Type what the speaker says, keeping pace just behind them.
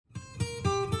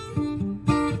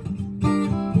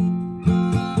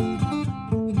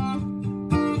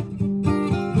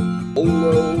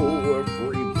Hello,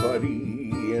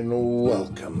 everybody, and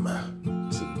welcome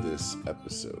to this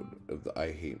episode of the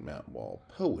I Hate Matt Wall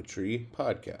Poetry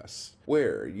Podcast,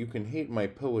 where you can hate my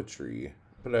poetry,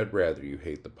 but I'd rather you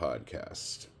hate the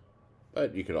podcast.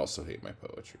 But you could also hate my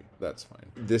poetry. That's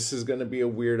fine. This is going to be a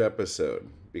weird episode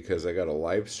because I got a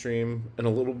live stream in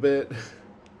a little bit,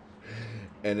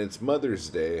 and it's Mother's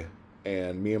Day,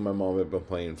 and me and my mom have been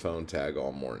playing phone tag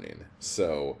all morning.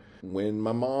 So when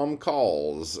my mom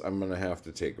calls, I'm going to have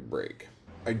to take a break.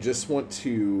 I just want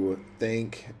to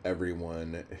thank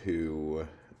everyone who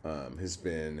has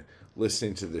been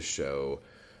listening to the show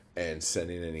and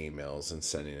sending in emails and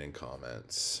sending in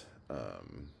comments.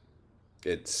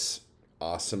 It's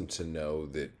awesome to know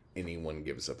that anyone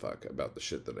gives a fuck about the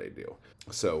shit that I do.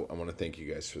 So I want to thank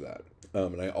you guys for that.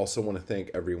 And I also want to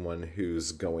thank everyone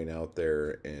who's going out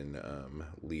there and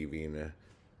leaving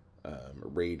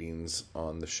ratings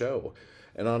on the show.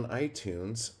 And on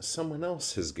iTunes, someone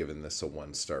else has given this a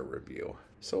 1-star review.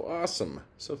 So awesome.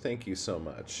 So thank you so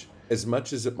much. As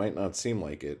much as it might not seem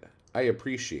like it, I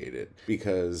appreciate it,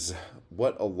 because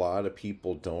what a lot of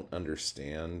people don't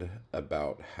understand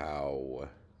about how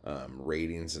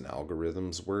ratings and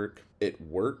algorithms work, it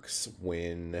works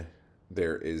when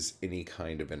there is any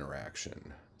kind of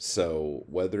interaction. So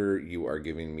whether you are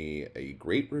giving me a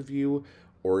great review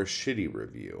or a shitty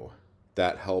review,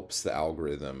 that helps the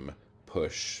algorithm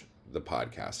push the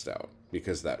podcast out,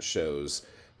 because that shows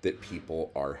that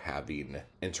people are having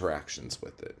interactions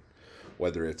with it.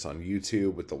 Whether it's on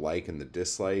YouTube with the like and the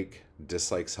dislike,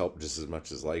 dislikes help just as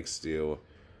much as likes do.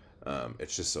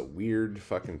 It's just a weird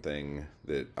fucking thing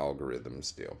that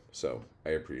algorithms do. So I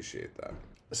appreciate that.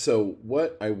 So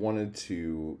what I wanted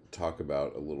to talk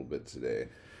about a little bit today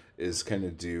is kind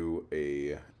of do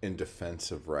a in defense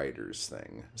of writers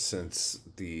thing, since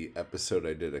the episode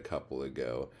I did a couple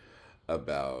ago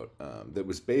about that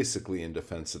was basically in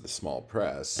defense of the small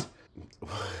press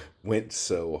went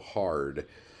so hard.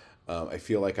 I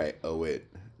feel like I owe it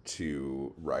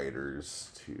to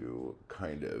writers to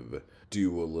kind of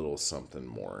do a little something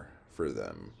more for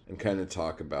them and kind of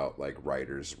talk about like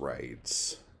writers'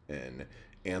 rights and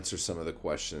answer some of the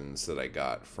questions that I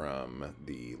got from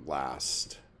the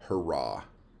last hurrah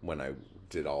when I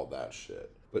did all that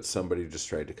shit. But somebody just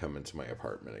tried to come into my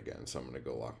apartment again, so I'm going to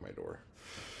go lock my door.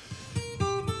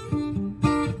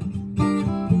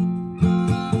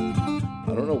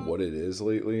 I don't know what it is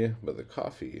lately, but the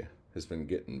coffee has been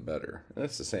getting better. And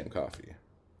it's the same coffee.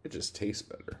 It just tastes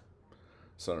better.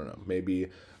 So I don't know. Maybe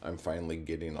I'm finally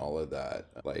getting all of that,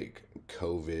 like,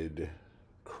 COVID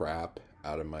crap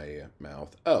out of my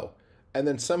mouth. Oh, and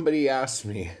then somebody asked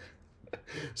me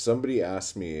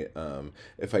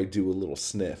if I do a little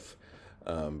sniff,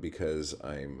 because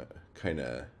I'm kind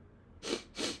of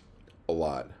a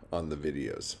lot on the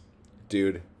videos.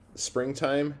 Dude,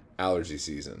 springtime, allergy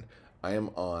season. I am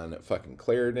on fucking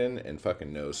Claritin and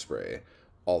fucking nose spray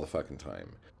all the fucking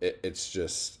time.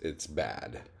 It's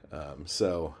bad.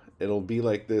 So it'll be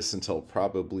like this until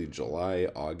probably July,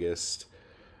 August,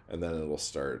 and then it'll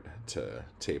start to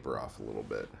taper off a little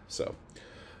bit. So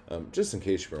just in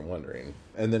case you were wondering.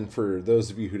 And then for those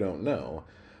of you who don't know,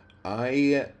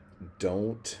 I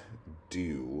don't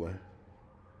do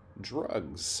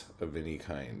drugs of any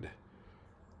kind,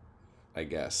 I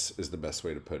guess is the best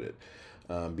way to put it.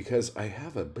 Because I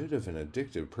have a bit of an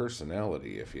addictive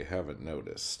personality, if you haven't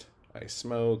noticed. I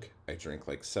smoke, I drink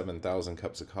like 7,000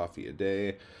 cups of coffee a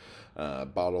day, a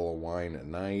bottle of wine a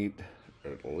night,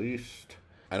 at least.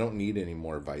 I don't need any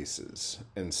more vices.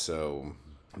 And so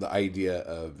the idea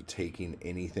of taking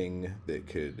anything that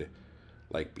could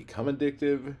like become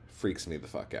addictive freaks me the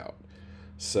fuck out.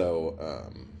 So,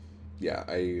 yeah,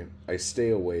 I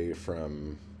stay away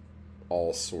from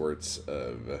all sorts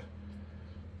of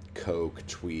coke,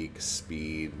 tweak,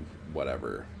 speed,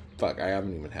 whatever. Fuck, I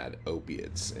haven't even had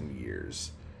opiates in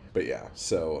years. But yeah,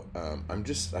 so I'm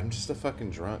just a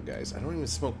fucking drunk, guys. I don't even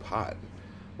smoke pot.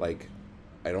 Like,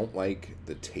 I don't like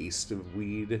the taste of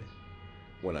weed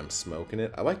when I'm smoking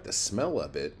it. I like the smell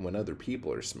of it when other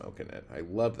people are smoking it. I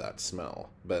love that smell.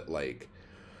 But like,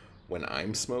 when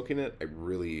I'm smoking it, I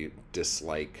really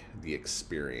dislike the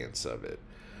experience of it.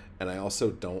 And I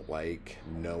also don't like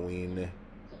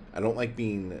I don't like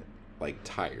being like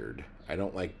tired. I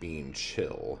don't like being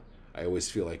chill. I always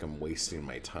feel like I'm wasting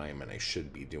my time and I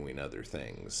should be doing other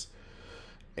things.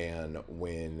 And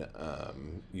when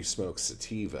you smoke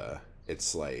sativa,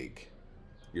 it's like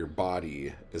your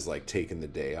body is like taking the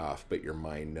day off, but your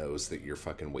mind knows that you're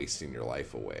fucking wasting your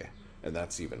life away. And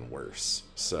that's even worse.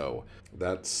 So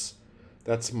that's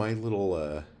my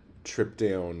little trip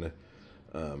down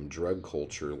Drug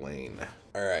culture lane.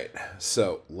 All right,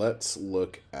 so let's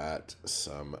look at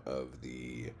some of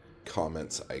the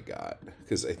comments I got,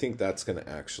 because I think that's going to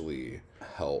actually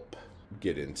help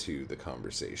get into the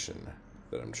conversation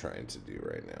that I'm trying to do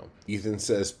right now. Ethan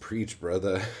says, preach,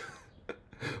 brother.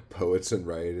 Poets and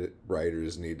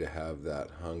writers need to have that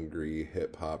hungry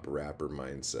hip-hop rapper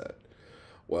mindset.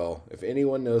 Well, if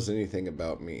anyone knows anything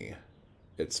about me,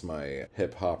 it's my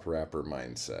hip-hop rapper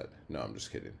mindset. No, I'm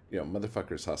just kidding. You know,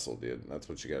 motherfuckers hustle, dude. That's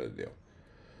what you gotta do.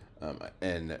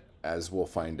 And as we'll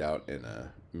find out in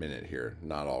a minute here,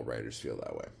 not all writers feel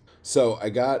that way. So I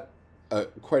got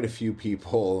quite a few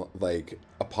people, like,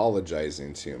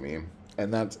 apologizing to me.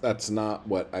 And that's not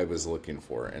what I was looking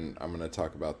for, and I'm gonna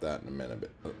talk about that in a minute.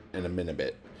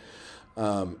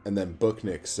 And then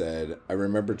Booknick said, I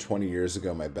remember 20 years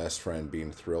ago my best friend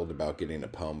being thrilled about getting a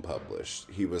poem published.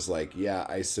 He was like, yeah,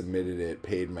 I submitted it,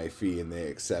 paid my fee, and they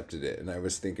accepted it. And I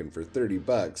was thinking, for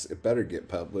 $30, it better get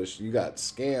published. You got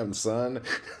scammed, son.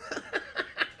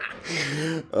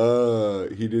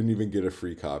 He didn't even get a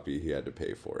free copy. He had to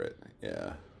pay for it.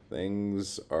 Yeah,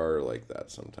 things are like that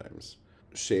sometimes.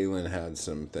 Shaylin had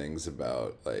some things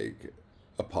about, like,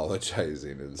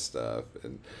 apologizing and stuff,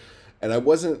 and I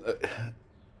wasn't.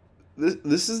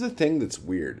 This is the thing that's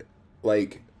weird.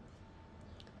 Like,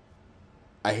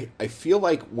 I feel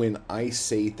like when I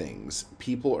say things,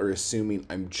 people are assuming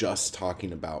I'm just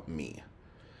talking about me,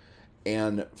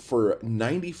 and for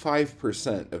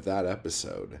 95% of that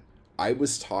episode, I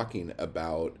was talking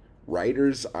about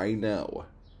writers I know,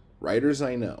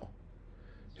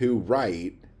 who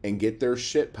write and get their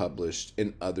shit published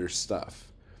in other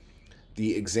stuff.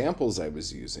 The examples I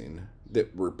was using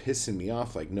that were pissing me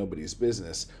off like nobody's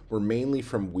business were mainly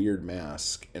from Weird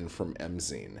Mask and from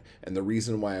M-Zine. And the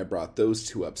reason why I brought those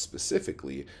two up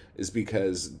specifically is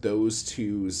because those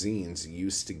two zines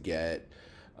used to get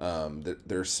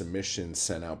their submissions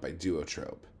sent out by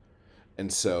Duotrope.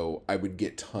 And so I would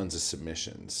get tons of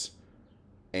submissions.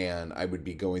 And I would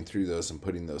be going through those and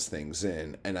putting those things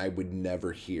in, and I would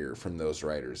never hear from those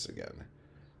writers again.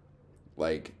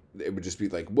 Like, it would just be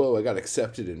like, whoa, I got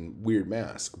accepted in Weird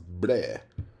Mask, bleh.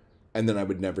 And then I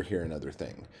would never hear another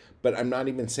thing. But I'm not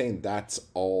even saying that's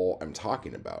all I'm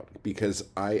talking about, because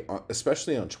I,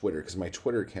 especially on Twitter, because my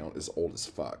Twitter account is old as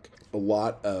fuck, a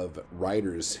lot of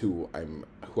writers who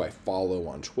I follow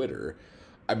on Twitter,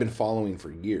 I've been following for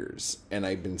years, and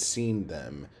I've been seeing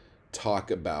them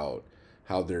talk about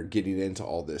how they're getting into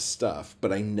all this stuff,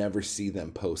 but I never see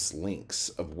them post links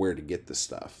of where to get the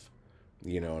stuff.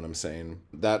 You know what I'm saying?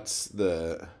 That's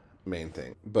the main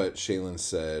thing. But Shaylin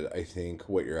said, I think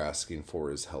what you're asking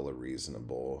for is hella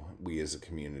reasonable. We as a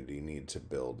community need to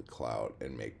build clout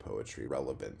and make poetry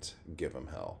relevant. Give them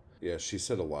hell. Yeah, she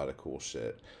said a lot of cool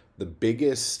shit. The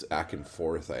biggest back and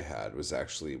forth I had was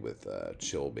actually with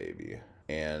Chill Baby.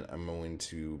 And I'm going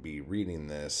to be reading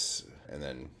this and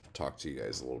then talk to you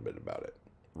guys a little bit about it.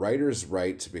 Writers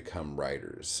write to become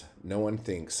writers. No one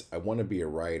thinks, I want to be a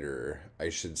writer. I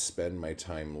should spend my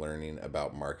time learning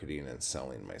about marketing and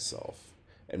selling myself.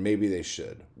 And maybe they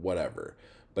should, whatever.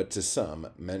 But to some,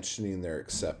 mentioning their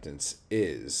acceptance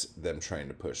is them trying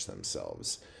to push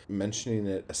themselves. Mentioning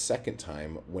it a second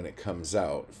time when it comes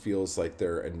out feels like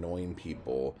they're annoying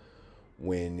people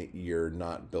when you're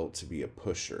not built to be a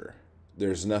pusher.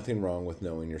 There's nothing wrong with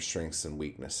knowing your strengths and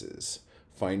weaknesses.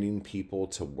 Finding people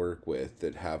to work with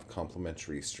that have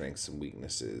complementary strengths and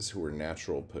weaknesses, who are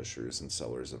natural pushers and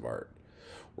sellers of art.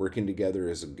 Working together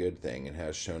is a good thing and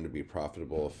has shown to be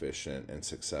profitable, efficient, and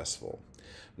successful.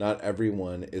 Not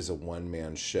everyone is a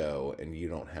one-man show, and you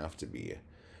don't have to be.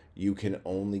 You can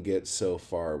only get so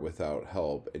far without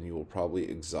help, and you will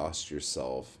probably exhaust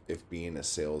yourself if being a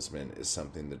salesman is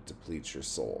something that depletes your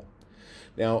soul.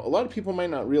 Now, a lot of people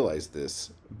might not realize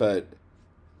this, but,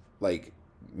 like,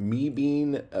 me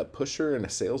being a pusher and a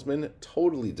salesman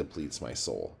totally depletes my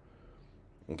soul.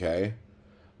 Okay?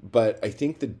 But I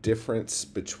think the difference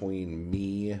between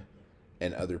me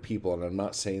and other people, and I'm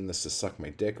not saying this to suck my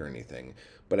dick or anything,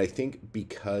 but I think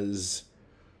because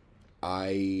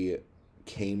I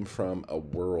came from a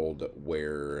world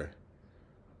where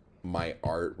my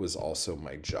art was also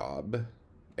my job,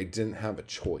 I didn't have a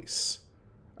choice.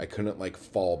 I couldn't, like,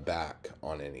 fall back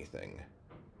on anything.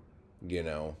 You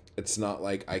know, it's not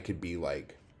like I could be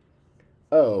like,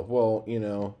 oh, well, you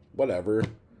know, whatever.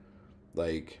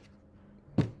 Like,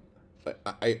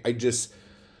 I just,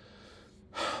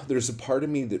 there's a part of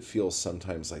me that feels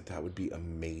sometimes like that would be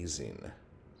amazing,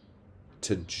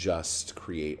 to just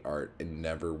create art and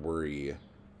never worry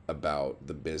about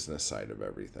the business side of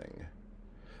everything.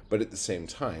 But at the same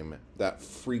time, that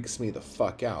freaks me the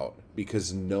fuck out,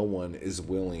 because no one is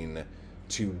willing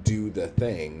to do the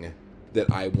thing that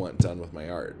I want done with my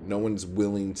art. No one's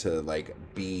willing to like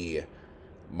be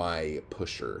my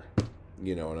pusher.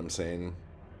 You know what I'm saying?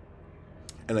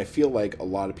 And I feel like a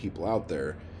lot of people out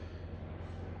there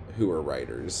who are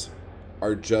writers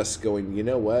are just going, you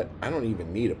know what? I don't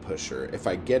even need a pusher. If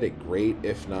I get it, great.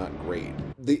 If not, great.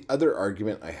 The other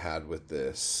argument I had with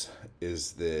this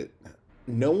is that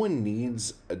no one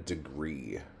needs a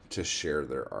degree to share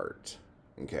their art.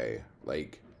 Okay?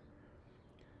 Like,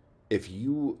 if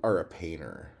you are a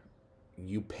painter,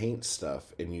 you paint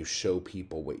stuff and you show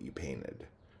people what you painted.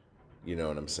 You know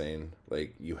what I'm saying?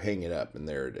 Like, you hang it up and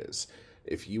there it is.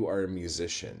 If you are a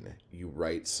musician, you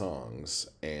write songs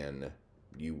and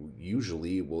you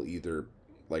usually will either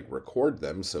like record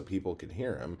them so people can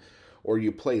hear them, or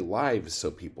you play live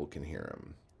so people can hear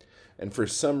them. And for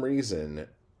some reason,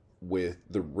 with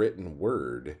the written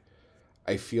word,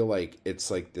 I feel like it's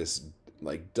like this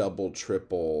like double,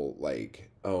 triple, like,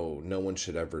 oh, no one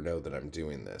should ever know that I'm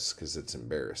doing this because it's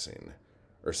embarrassing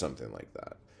or something like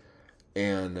that.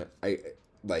 And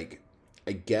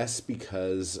I guess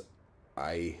because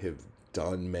I have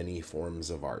done many forms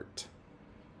of art,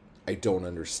 I don't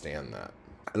understand that.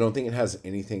 I don't think it has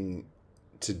anything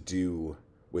to do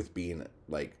with being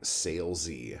like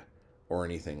salesy or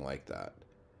anything like that.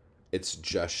 It's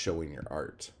just showing your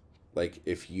art. Like,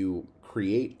 if you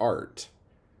create art,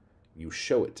 you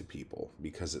show it to people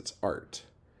because it's art.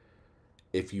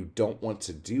 If you don't want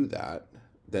to do that,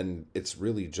 then it's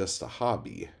really just a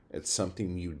hobby. It's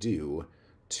something you do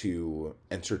to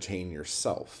entertain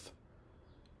yourself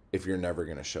if you're never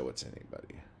going to show it to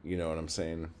anybody. You know what I'm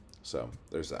saying? So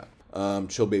there's that.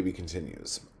 Chill Baby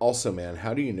continues. Also, man,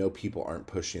 how do you know people aren't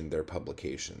pushing their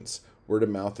publications? Word of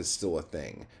mouth is still a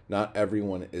thing. Not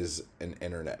everyone is an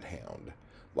internet hound.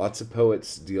 Lots of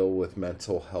poets deal with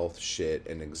mental health shit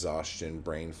and exhaustion,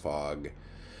 brain fog,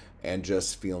 and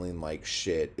just feeling like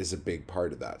shit is a big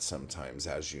part of that sometimes,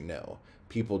 as you know.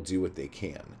 People do what they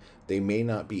can. They may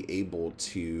not be able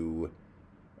to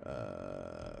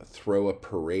throw a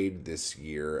parade this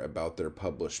year about their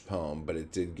published poem, but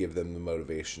it did give them the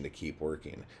motivation to keep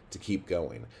working, to keep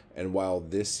going. And while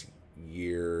this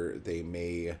year they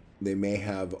may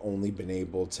have only been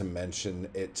able to mention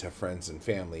it to friends and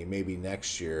family, maybe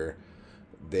next year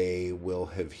they will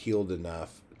have healed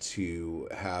enough to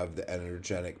have the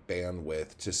energetic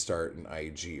bandwidth to start an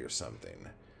IG or something.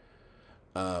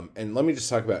 And let me just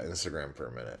talk about Instagram for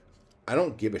a minute. I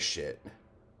don't give a shit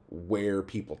where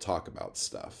people talk about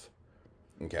stuff.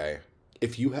 Okay?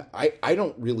 If you I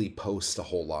don't really post a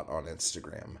whole lot on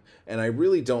Instagram, and I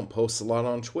really don't post a lot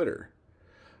on Twitter.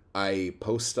 I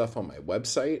post stuff on my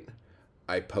website.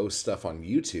 I post stuff on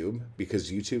YouTube because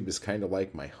YouTube is kind of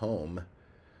like my home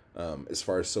as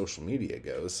far as social media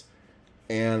goes.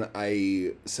 And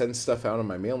I send stuff out on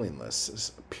my mailing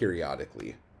lists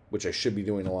periodically, which I should be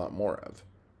doing a lot more of.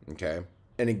 Okay?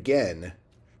 And again,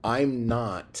 I'm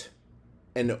not...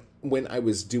 And when I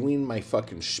was doing my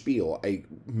fucking spiel, I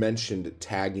mentioned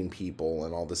tagging people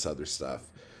and all this other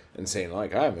stuff and saying,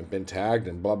 like, I haven't been tagged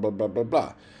and blah, blah, blah, blah,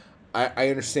 blah. I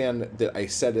understand that I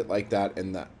said it like that,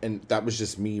 and that was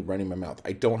just me running my mouth.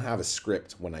 I don't have a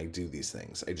script when I do these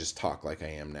things. I just talk like I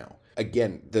am now.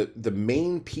 Again, the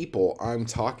main people I'm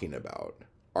talking about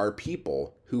are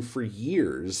people who for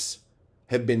years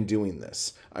have been doing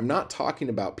this. I'm not talking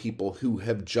about people who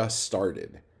have just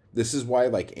started. This is why,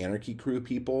 like, Anarchy Crew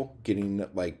people getting,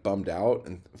 like, bummed out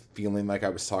and feeling like I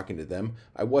was talking to them.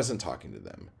 I wasn't talking to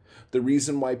them. The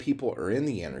reason why people are in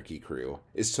the Anarchy Crew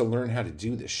is to learn how to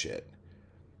do this shit.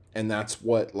 And that's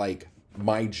what, like,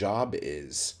 my job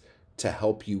is, to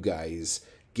help you guys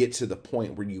get to the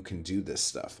point where you can do this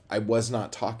stuff. I was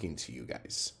not talking to you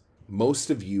guys. Most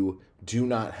of you do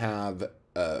not have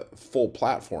a full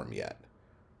platform yet.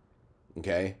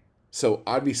 Okay? So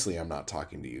obviously I'm not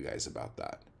talking to you guys about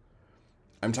that.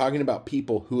 I'm talking about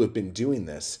people who have been doing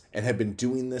this and have been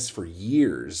doing this for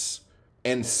years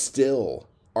and still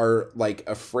are, like,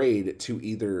 afraid to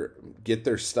either get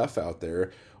their stuff out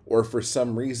there or for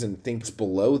some reason thinks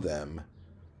below them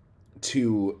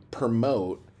to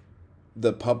promote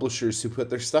the publishers who put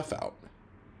their stuff out.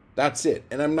 That's it.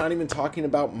 And I'm not even talking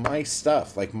about my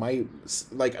stuff.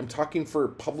 I'm talking for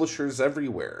publishers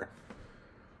everywhere.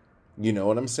 You know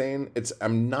what I'm saying?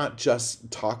 I'm not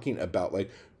just talking about, like,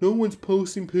 no one's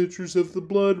posting pictures of the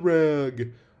blood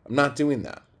rag. I'm not doing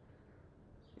that.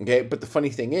 Okay? But the funny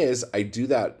thing is, I did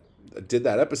that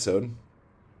episode,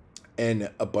 and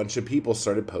a bunch of people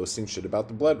started posting shit about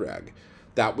the blood rag.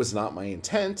 That was not my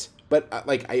intent, but,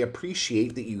 I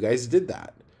appreciate that you guys did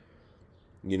that.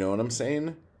 You know what I'm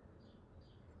saying?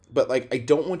 But, I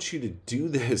don't want you to do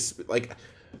this.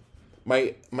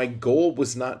 My goal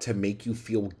was not to make you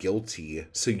feel guilty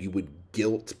so you would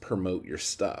guilt promote your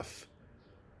stuff.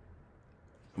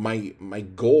 My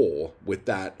goal with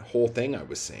that whole thing I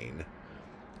was saying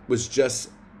was just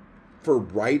for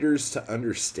writers to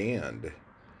understand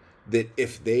that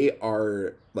if they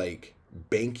are like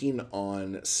banking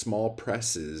on small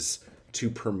presses to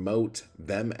promote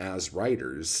them as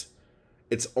writers,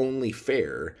 it's only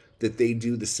fair that they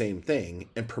do the same thing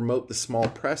and promote the small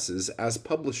presses as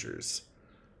publishers.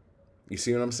 You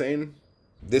see what I'm saying?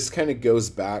 This kind of goes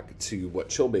back to what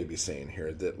Chill Baby's saying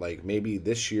here, that like maybe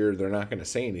this year they're not going to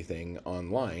say anything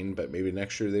online, but maybe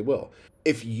next year they will.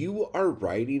 If you are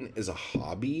writing as a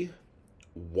hobby,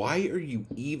 why are you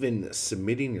even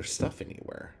submitting your stuff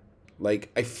anywhere?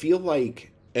 Like, I feel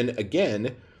like, and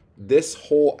again, this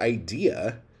whole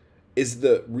idea is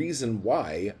the reason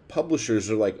why publishers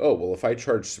are like, oh, well, if I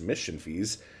charge submission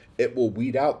fees, it will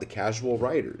weed out the casual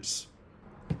writers.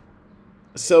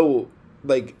 So,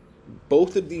 like,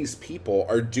 both of these people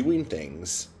are doing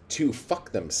things to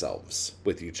fuck themselves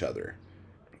with each other.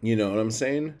 You know what I'm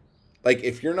saying? Like,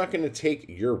 if you're not going to take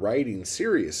your writing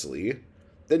seriously,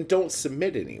 then don't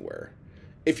submit anywhere.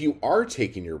 If you are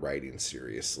taking your writing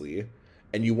seriously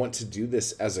and you want to do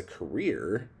this as a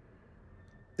career,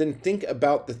 then think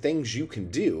about the things you can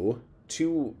do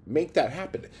to make that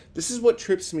happen. This is what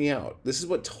trips me out. This is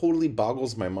what totally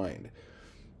boggles my mind.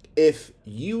 If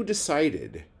you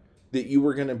decided that you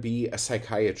were going to be a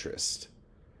psychiatrist,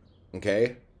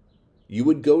 okay, you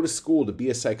would go to school to be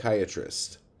a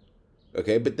psychiatrist,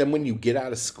 okay, but then when you get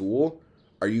out of school,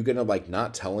 are you going to like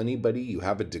not tell anybody you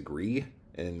have a degree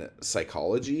in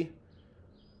psychology?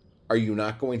 Are you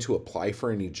not going to apply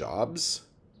for any jobs?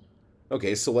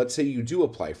 Okay, so let's say you do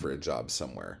apply for a job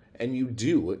somewhere and you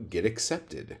do get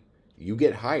accepted. You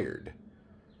get hired.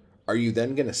 Are you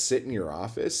then going to sit in your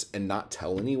office and not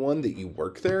tell anyone that you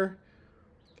work there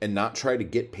and not try to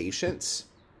get patients?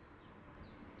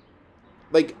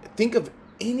 Like, think of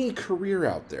any career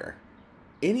out there,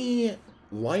 any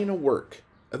line of work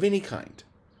of any kind,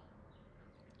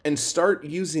 and start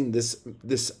using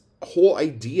this whole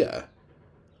idea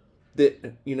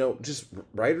that, you know, just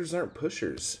writers aren't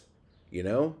pushers, you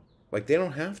know? Like, they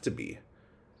don't have to be.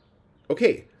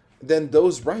 Okay, then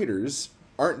those writers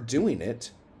aren't doing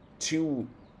it to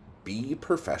be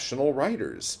professional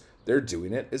writers. They're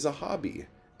doing it as a hobby.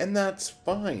 And that's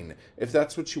fine if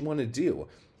that's what you want to do.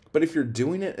 But if you're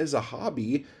doing it as a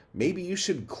hobby, maybe you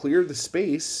should clear the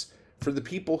space for the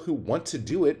people who want to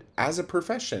do it as a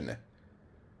profession.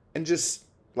 And just,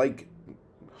 like,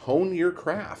 hone your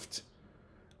craft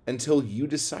until you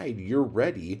decide you're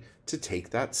ready to take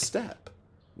that step.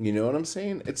 You know what I'm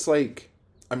saying? It's like,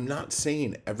 I'm not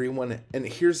saying everyone... And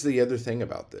here's the other thing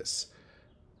about this.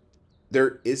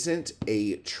 There isn't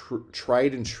a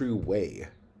tried and true way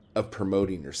of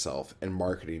promoting yourself and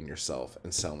marketing yourself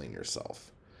and selling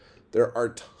yourself. There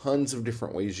are tons of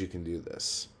different ways you can do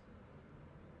this.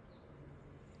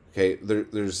 Okay,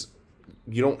 there's...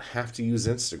 You don't have to use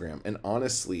Instagram. And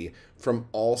honestly, from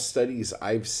all studies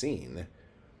I've seen,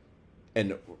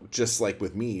 and just like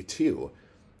with me too,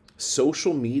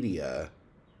 social media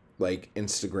like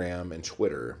Instagram and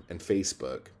Twitter and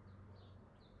Facebook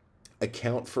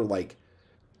account for like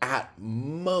at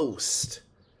most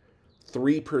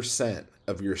 3%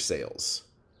 of your sales.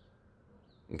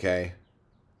 Okay?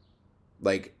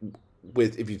 Like,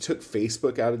 if you took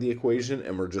Facebook out of the equation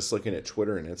and we're just looking at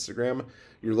Twitter and Instagram,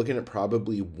 you're looking at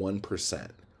probably 1%.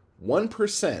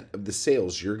 1% of the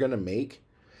sales you're going to make,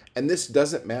 and this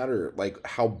doesn't matter like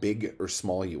how big or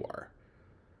small you are.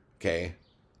 Okay?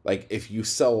 Like, if you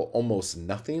sell almost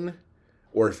nothing,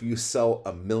 or if you sell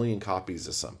 1 million copies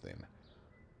of something,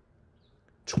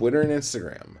 Twitter and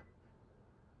Instagram,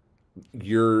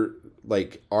 your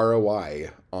like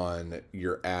ROI on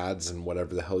your ads and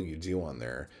whatever the hell you do on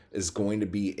there is going to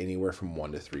be anywhere from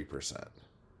 1 to 3%.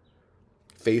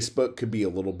 Facebook could be a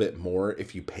little bit more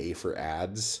if you pay for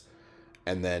ads,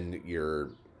 and then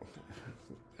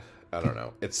I don't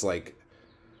know. It's like,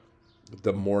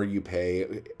 the more you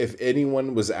pay, if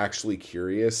anyone was actually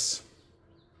curious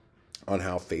on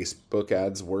how Facebook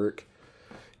ads work,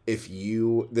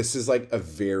 this is like a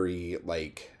very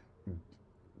like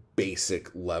basic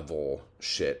level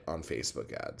shit on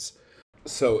Facebook ads.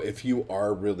 So if you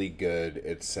are really good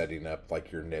at setting up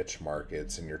like your niche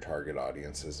markets and your target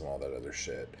audiences and all that other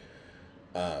shit,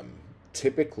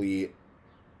 typically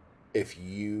if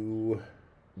you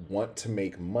want to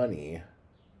make money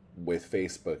with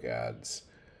Facebook ads,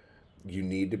 you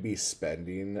need to be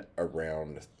spending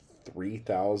around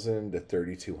 $3,000 to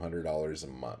 $3,200 a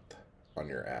month on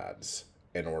your ads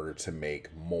in order to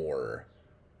make more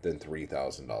than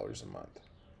 $3,000 a month.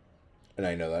 And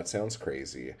I know that sounds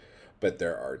crazy, but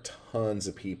there are tons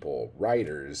of people,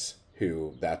 writers,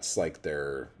 who that's like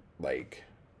their like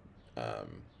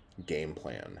game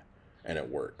plan, and it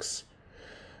works.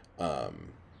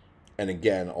 And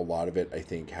again, a lot of it I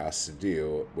think has to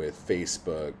do with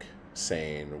Facebook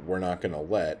saying we're not going to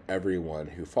let everyone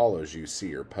who follows you see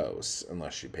your posts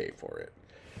unless you pay for it.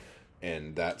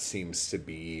 And that seems to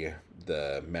be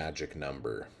the magic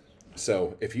number.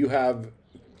 So if you have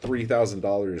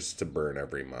 $3,000 to burn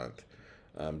every month,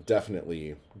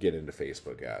 definitely get into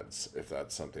Facebook ads if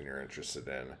that's something you're interested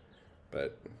in.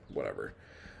 But whatever.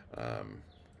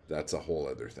 That's a whole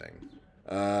other thing.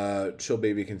 Chill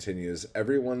Baby continues,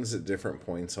 everyone's at different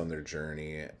points on their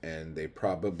journey, and they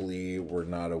probably were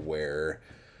not aware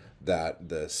that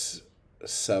this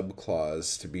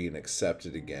subclause to being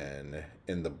accepted again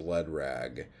in the blood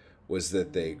rag was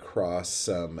that they crossed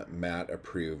some Matt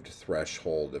approved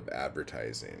threshold of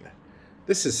advertising.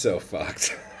 This is so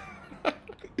fucked.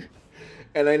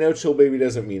 And I know Chill Baby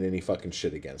doesn't mean any fucking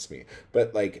shit against me,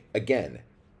 but like, again,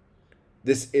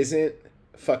 this isn't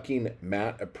fucking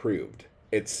Matt approved.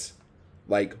 It's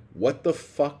like, what the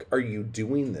fuck are you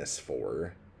doing this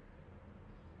for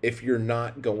if you're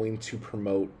not going to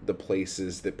promote the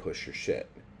places that push your shit?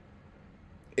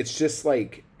 It's just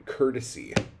like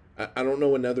courtesy. I don't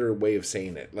know another way of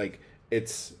saying it. Like,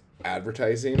 it's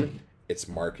advertising, it's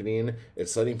marketing,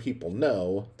 it's letting people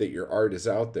know that your art is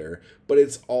out there, but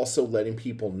it's also letting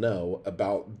people know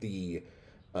about the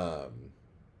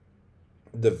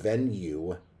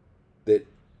venue that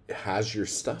has your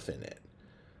stuff in it.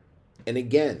 And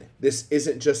again, this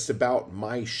isn't just about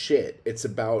my shit. It's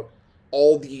about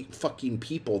all the fucking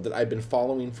people that I've been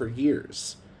following for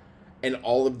years and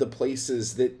all of the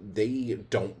places that they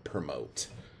don't promote.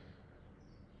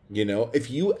 You know, if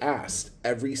you asked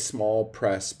every small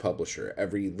press publisher,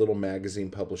 every little magazine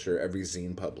publisher, every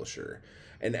zine publisher,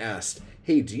 and asked,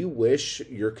 hey, do you wish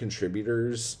your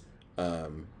contributors,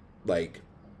 like,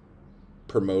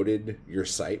 promoted your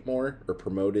site more or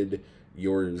promoted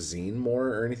your zine more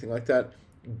or anything like that,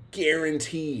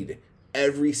 guaranteed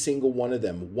every single one of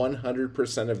them,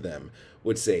 100% of them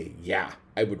would say, yeah,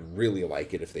 I would really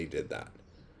like it if they did that.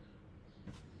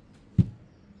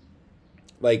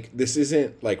 Like, this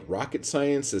isn't like rocket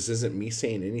science. This isn't me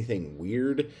saying anything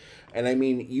weird. And I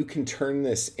mean, you can turn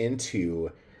this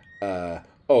into, oh,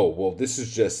 well, this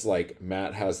is just like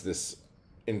Matt has this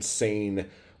insane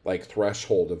like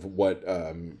threshold of what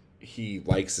he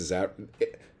likes is out.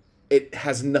 It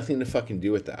has nothing to fucking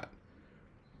do with that.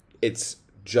 It's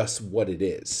just what it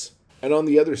is. And on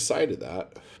the other side of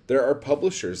that, there are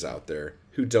publishers out there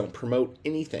who don't promote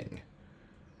anything.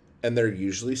 And they're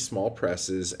usually small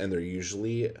presses, and they're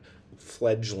usually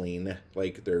fledgling,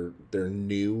 like they're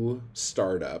new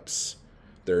startups,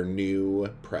 they're new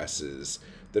presses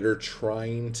that are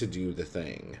trying to do the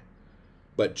thing,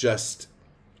 but just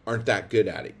aren't that good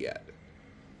at it yet.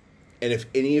 And if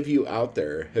any of you out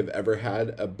there have ever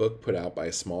had a book put out by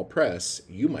a small press,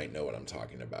 you might know what I'm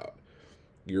talking about.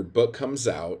 Your book comes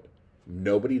out,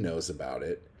 nobody knows about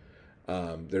it.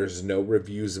 There's no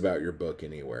reviews about your book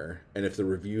anywhere. And if the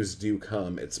reviews do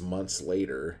come, it's months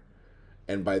later.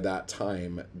 And by that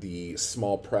time, the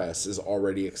small press is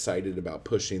already excited about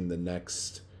pushing the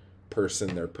next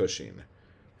person they're pushing.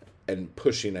 And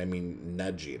pushing, I mean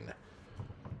nudging.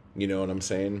 You know what I'm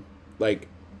saying? Like,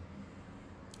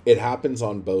 it happens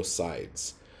on both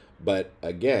sides. But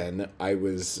again, I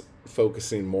was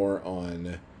focusing more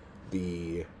on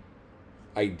the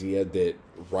idea that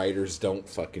writers don't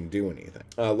fucking do anything.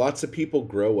 Lots of people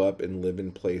grow up and live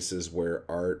in places where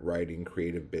art, writing,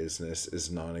 creative business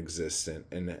is non-existent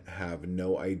and have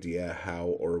no idea how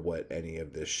or what any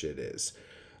of this shit is.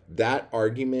 That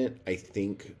argument, I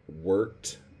think,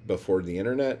 worked before the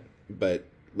internet, but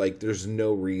like, there's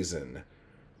no reason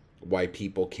why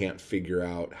people can't figure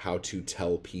out how to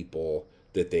tell people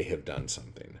that they have done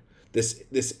something. This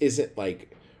isn't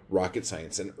like rocket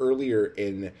science. And earlier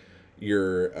in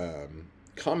your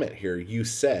comment here, you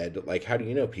said, like, how do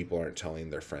you know people aren't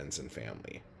telling their friends and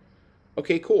family?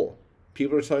 Okay, cool.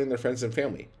 People are telling their friends and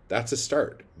family. That's a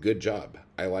start. Good job.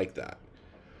 I like that.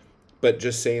 But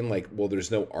just saying, like, well,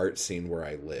 there's no art scene where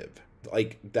I live.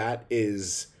 Like, that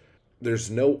is...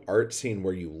 There's no art scene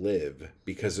where you live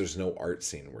because there's no art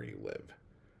scene where you live.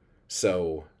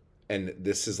 So, and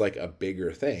this is like a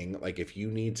bigger thing. Like, if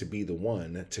you need to be the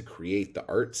one to create the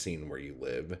art scene where you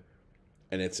live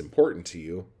and it's important to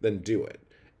you, then do it.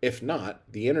 If not,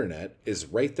 the internet is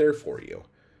right there for you.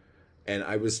 And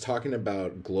I was talking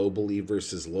about globally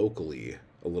versus locally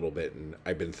a little bit, and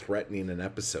I've been threatening an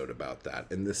episode about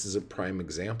that. And this is a prime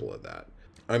example of that.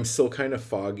 I'm still kind of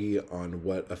foggy on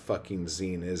what a fucking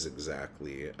zine is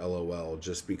exactly, LOL,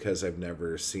 just because I've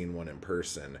never seen one in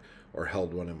person or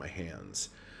held one in my hands.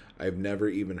 I've never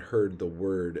even heard the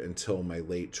word until my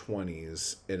late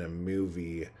 20s in a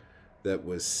movie that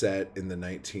was set in the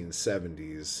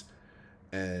 1970s,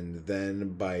 and then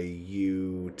by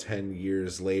you 10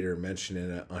 years later mentioning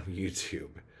it on YouTube.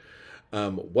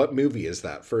 What movie is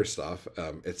that, first off?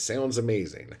 It sounds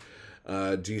amazing.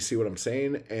 Do you see what I'm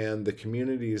saying? And the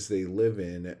communities they live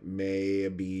in may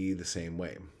be the same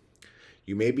way.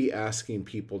 You may be asking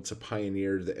people to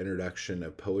pioneer the introduction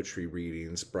of poetry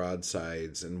readings,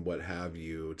 broadsides, and what have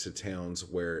you to towns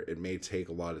where it may take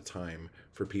a lot of time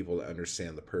for people to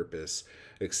understand the purpose,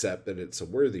 accept that it's a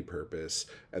worthy purpose,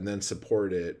 and then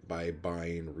support it by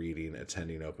buying, reading,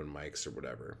 attending open mics, or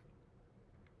whatever.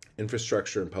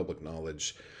 Infrastructure and public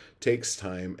knowledge takes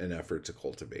time and effort to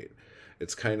cultivate.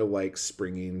 It's kind of like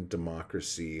springing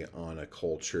democracy on a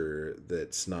culture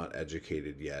that's not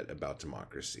educated yet about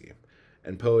democracy.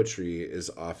 And poetry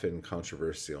is often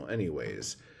controversial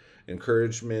anyways.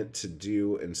 Encouragement to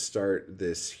do and start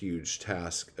this huge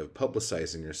task of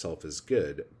publicizing yourself is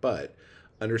good, but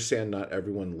understand not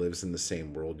everyone lives in the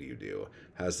same world you do,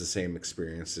 has the same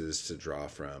experiences to draw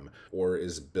from, or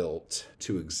is built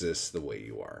to exist the way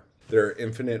you are. There are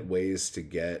infinite ways to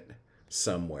get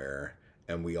somewhere,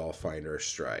 and we all find our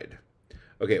stride.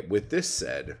 Okay, with this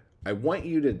said, I want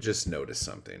you to just notice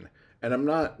something. And I'm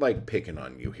not like picking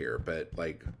on you here, but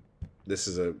like this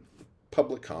is a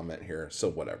public comment here, so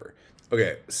whatever.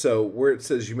 Okay, so where it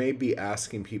says you may be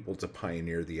asking people to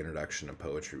pioneer the introduction of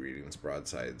poetry readings,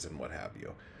 broadsides, and what have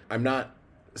you. I'm not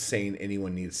saying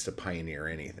anyone needs to pioneer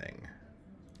anything.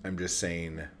 I'm just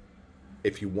saying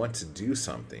if you want to do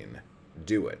something,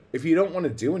 do it. If you don't want to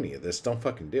do any of this, don't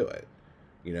fucking do it.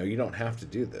 You know, you don't have to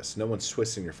do this. No one's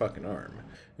twisting your fucking arm.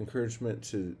 Encouragement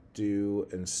to do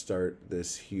and start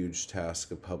this huge task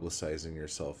of publicizing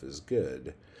yourself is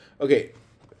good. Okay,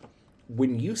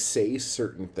 when you say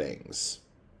certain things,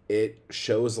 it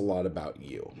shows a lot about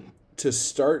you. To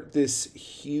start this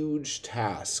huge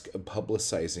task of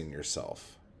publicizing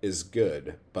yourself is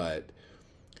good, but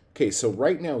okay, so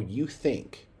right now you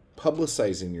think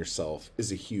publicizing yourself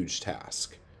is a huge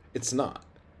task. It's not.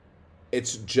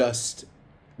 It's just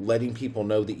letting people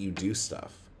know that you do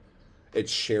stuff.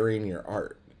 It's sharing your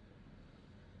art.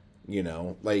 You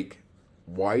know, like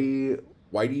why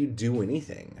do you do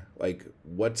anything? Like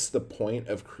what's the point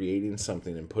of creating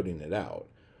something and putting it out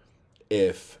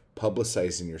if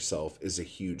publicizing yourself is a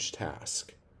huge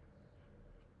task?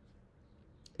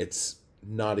 It's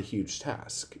not a huge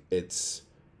task. It's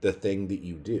the thing that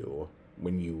you do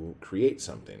when you create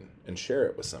something and share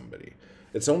it with somebody.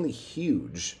 It's only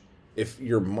huge if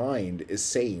your mind is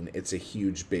saying it's a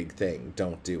huge, big thing.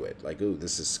 Don't do it. Like, ooh,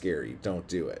 this is scary. Don't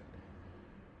do it.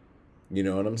 You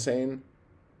know what I'm saying?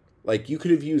 Like, you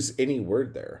could have used any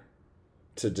word there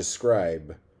to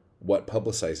describe what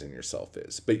publicizing yourself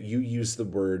is, but you use the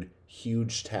word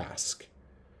huge task.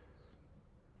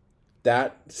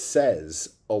 That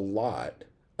says a lot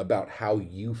about how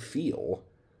you feel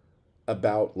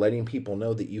about letting people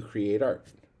know that you create art.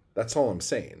 That's all I'm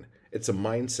saying. It's a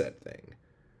mindset thing.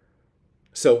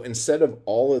 So instead of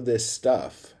all of this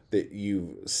stuff that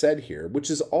you said here, which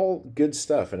is all good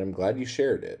stuff, and I'm glad you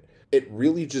shared it, it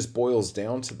really just boils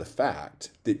down to the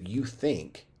fact that you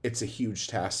think it's a huge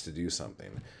task to do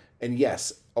something. And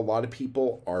yes, a lot of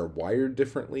people are wired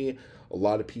differently. A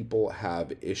lot of people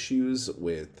have issues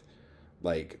with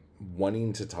like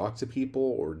wanting to talk to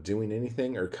people or doing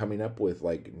anything or coming up with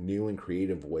like new and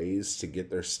creative ways to get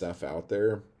their stuff out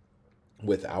there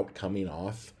without coming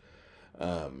off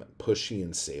pushy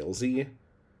and salesy.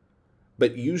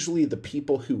 But usually the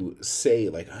people who say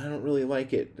like, I don't really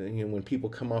like it, you know, when people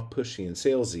come off pushy and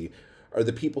salesy are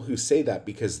the people who say that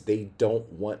because they don't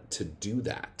want to do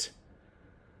that.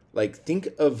 Like, think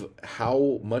of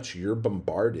how much you're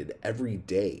bombarded every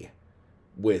day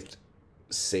with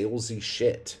salesy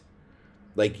shit.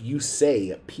 Like, you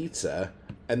say pizza,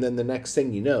 and then the next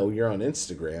thing you know, you're on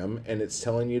Instagram, and it's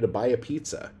telling you to buy a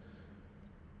pizza.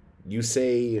 You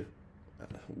say,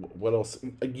 what else?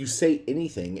 You say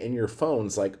anything, and your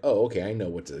phone's like, oh, okay, I know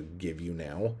what to give you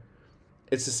now.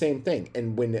 It's the same thing.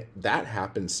 And when that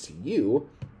happens to you,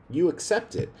 you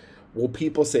accept it. Well,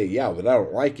 people say, yeah, but I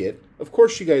don't like it. Of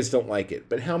course you guys don't like it.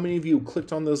 But how many of you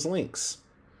clicked on those links?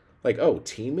 Like, oh,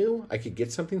 Temu? I could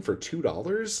get something for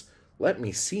 $2? Let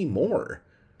me see more.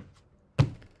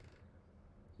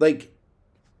 Like,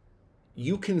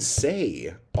 you can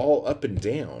say all up and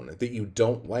down that you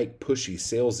don't like pushy,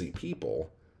 salesy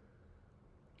people.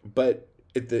 But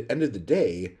at the end of the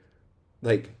day,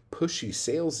 like, pushy,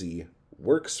 salesy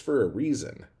works for a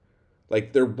reason.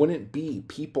 Like, there wouldn't be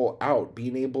people out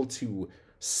being able to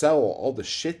sell all the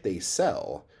shit they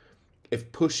sell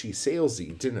if pushy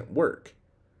salesy didn't work.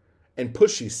 And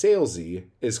pushy salesy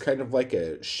is kind of like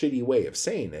a shitty way of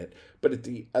saying it, but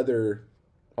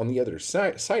on the other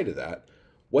side of that,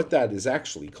 what that is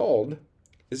actually called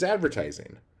is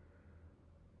advertising.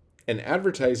 And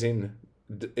advertising,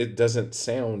 it doesn't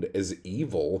sound as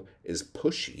evil as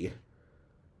pushy,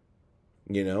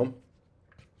 you know?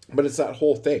 But it's that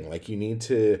whole thing. Like, you need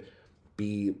to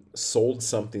be sold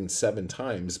something 7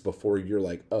 times before you're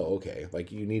like, oh, okay.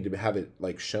 Like, you need to have it,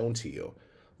 like, shown to you,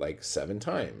 like, 7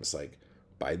 times. Like,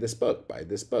 buy this book, buy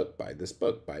this book, buy this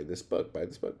book, buy this book, buy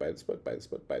this book, buy this book, buy this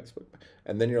book, buy this book.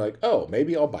 And then you're like, oh,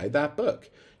 maybe I'll buy that book.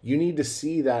 You need to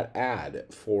see that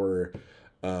ad for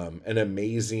an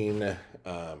amazing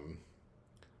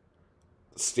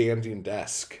standing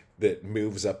desk that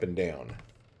moves up and down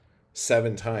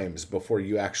 7 times before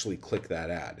you actually click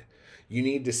that ad. You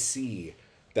need to see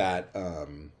that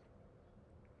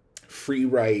free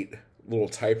write little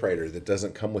typewriter that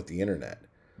doesn't come with the internet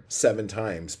 7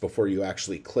 times before you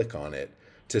actually click on it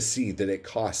to see that it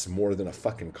costs more than a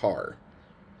fucking car.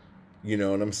 You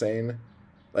know what I'm saying?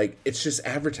 Like, it's just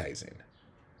advertising.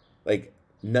 Like,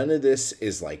 none of this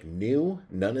is like new.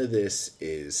 None of this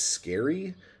is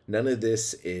scary. None of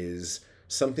this is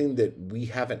something that we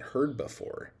haven't heard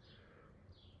before.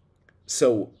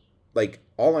 So, like,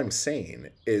 all I'm saying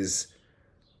is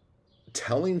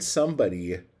telling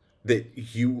somebody that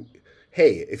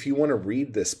hey, if you want to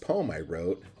read this poem I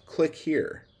wrote, click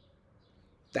here.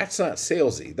 That's not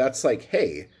salesy. That's like,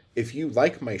 hey, if you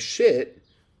like my shit,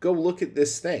 go look at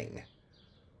this thing.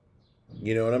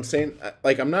 You know what I'm saying?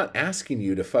 Like, I'm not asking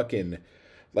you to fucking,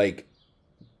 like,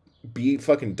 be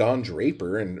fucking Don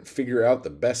Draper and figure out the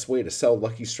best way to sell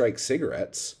Lucky Strike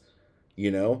cigarettes.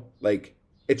 You know? Like,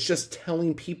 it's just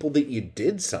telling people that you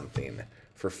did something.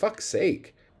 For fuck's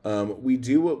sake. We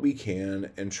do what we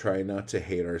can and try not to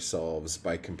hate ourselves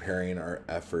by comparing our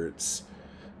efforts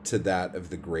to that of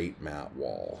the great Matt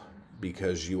Wall.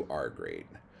 Because you are great.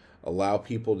 Allow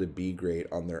people to be great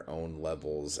on their own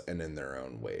levels and in their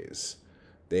own ways.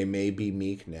 They may be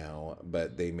meek now,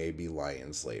 but they may be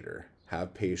lions later.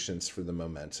 Have patience for the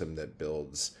momentum that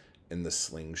builds in the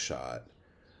slingshot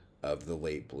of the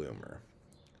late bloomer.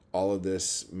 All of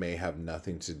this may have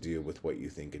nothing to do with what you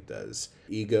think it does.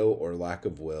 Ego or lack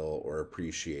of will or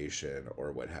appreciation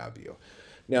or what have you.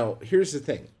 Now, here's the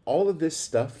thing. All of this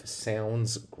stuff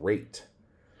sounds great.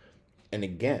 And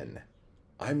again,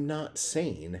 I'm not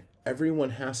saying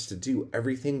everyone has to do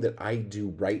everything that I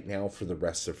do right now for the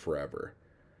rest of forever.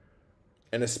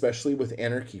 And especially with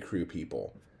Anarchy Crew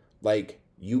people. Like,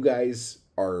 you guys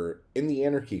are in the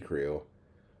Anarchy Crew,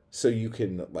 so you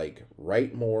can, like,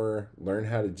 write more, learn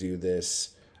how to do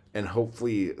this, and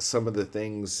hopefully some of the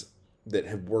things that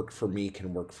have worked for me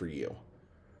can work for you.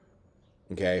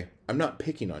 Okay? I'm not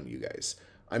picking on you guys.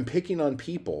 I'm picking on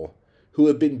people who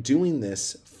have been doing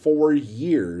this for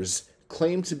years,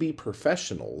 claim to be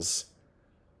professionals,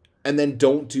 and then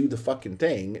don't do the fucking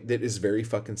thing that is very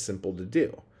fucking simple to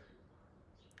do.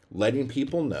 Letting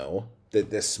people know that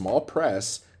this small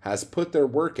press has put their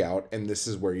work out and this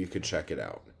is where you could check it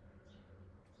out.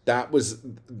 That was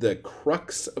the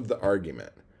crux of the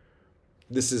argument.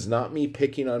 This is not me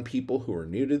picking on people who are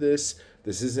new to this.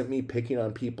 This isn't me picking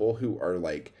on people who are,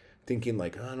 like, thinking,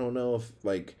 like, I don't know if,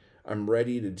 like, I'm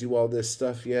ready to do all this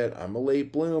stuff yet. I'm a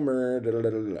late bloomer.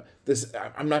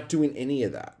 I'm not doing any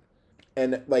of that.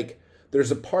 And, like,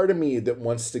 there's a part of me that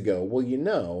wants to go, well, you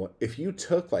know, if you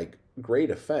took, like,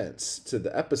 great offense to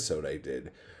the episode I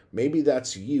did, maybe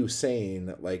that's you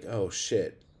saying, like, oh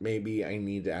shit, maybe I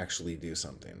need to actually do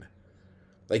something.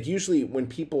 Like, usually when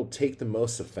people take the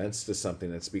most offense to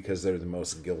something, it's because they're the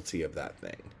most guilty of that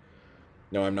thing.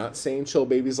 Now, I'm not saying Chill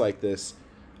Baby's like this.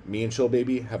 Me and Chill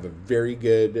Baby have a very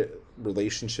good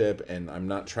relationship, and I'm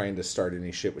not trying to start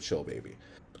any shit with Chill Baby.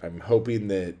 I'm hoping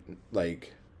that,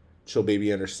 like, Chill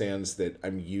Baby understands that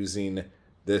I'm using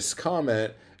this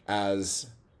comment as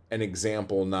an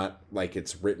example, not like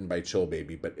it's written by Chill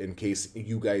Baby, but in case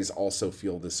you guys also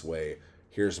feel this way,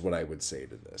 here's what I would say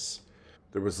to this.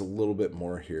 There was a little bit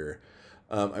more here.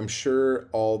 I'm sure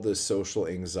all the social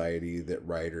anxiety that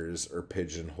writers are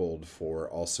pigeonholed for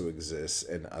also exists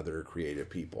in other creative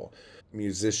people.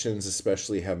 Musicians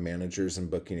especially have managers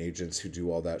and booking agents who do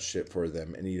all that shit for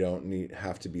them, and you don't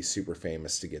have to be super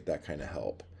famous to get that kind of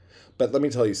help. But let me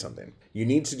tell you something. You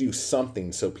need to do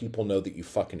something so people know that you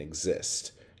fucking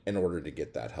exist in order to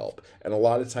get that help. And a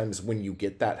lot of times when you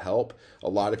get that help, a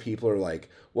lot of people are like,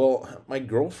 well, my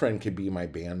girlfriend could be my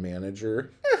band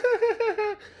manager.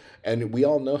 And we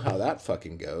all know how that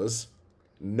fucking goes.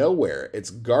 Nowhere. It's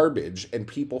garbage, and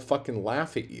people fucking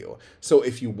laugh at you. So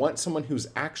if you want someone who's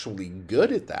actually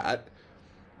good at that,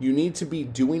 you need to be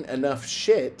doing enough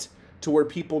shit to where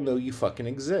people know you fucking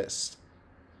exist.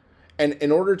 And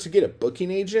in order to get a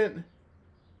booking agent,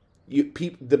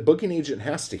 the booking agent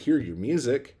has to hear your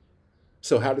music.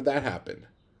 So how did that happen?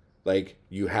 Like,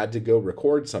 you had to go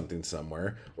record something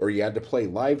somewhere, or you had to play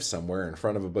live somewhere in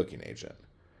front of a booking agent.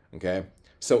 Okay?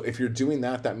 So if you're doing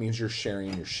that, that means you're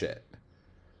sharing your shit.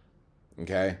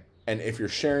 Okay? And if you're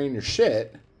sharing your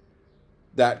shit,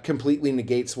 that completely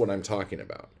negates what I'm talking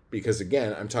about. Because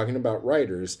again, I'm talking about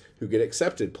writers who get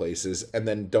accepted places and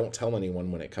then don't tell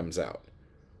anyone when it comes out.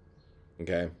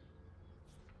 Okay?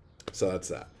 So that's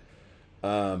that.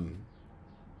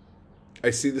 I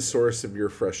see the source of your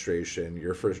frustration.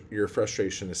 Your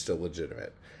frustration is still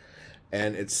legitimate.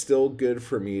 And it's still good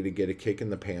for me to get a kick in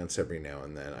the pants every now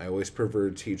and then. I always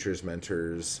preferred teachers,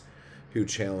 mentors who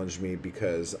challenge me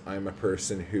because I'm a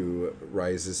person who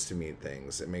rises to meet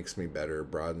things. It makes me better,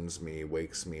 broadens me,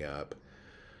 wakes me up.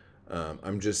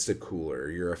 I'm just a cooler.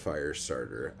 You're a fire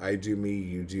starter. I do me,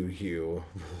 you do you.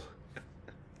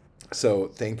 So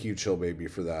thank you, Chill Baby,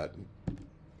 for that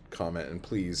comment. And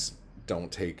please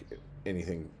don't take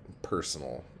anything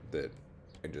personal that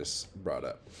I just brought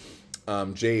up.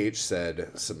 JH said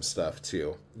some stuff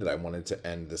too that I wanted to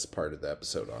end this part of the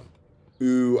episode on.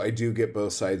 Ooh, I do get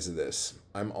both sides of this.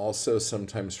 I'm also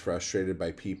sometimes frustrated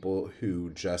by people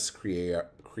who just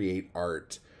create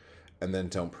art and then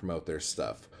don't promote their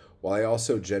stuff. While I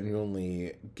also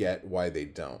genuinely get why they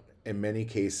don't. In many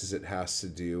cases, it has to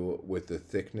do with the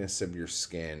thickness of your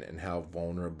skin and how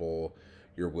vulnerable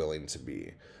you're willing to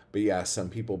be. But yeah, some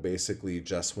people basically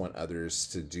just want others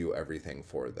to do everything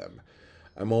for them.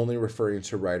 I'm only referring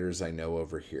to writers I know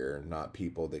over here, not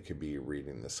people that could be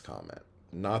reading this comment.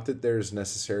 Not that there's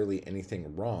necessarily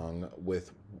anything wrong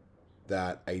with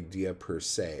that idea per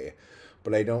se,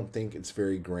 but I don't think it's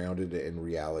very grounded in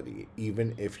reality.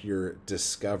 Even if you're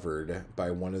discovered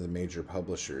by one of the major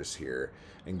publishers here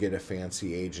and get a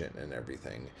fancy agent and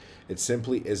everything, it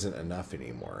simply isn't enough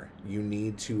anymore. You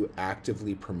need to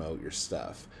actively promote your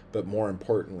stuff. But more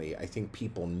importantly, I think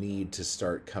people need to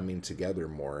start coming together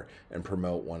more and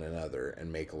promote one another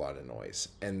and make a lot of noise.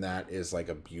 And that is like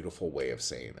a beautiful way of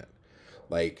saying it.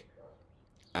 Like,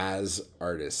 as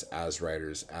artists, as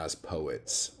writers, as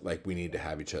poets, like, we need to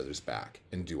have each other's back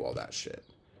and do all that shit.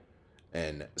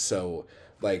 And so,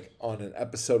 like, on an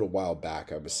episode a while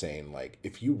back, I was saying, like,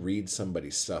 if you read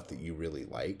somebody's stuff that you really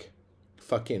like,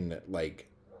 fucking, like,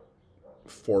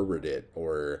 forward it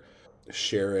or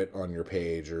share it on your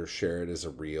page or share it as a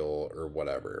reel or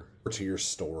whatever, or to your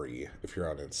story if you're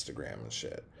on Instagram and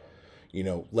shit. You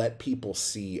know, let people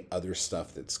see other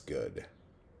stuff that's good.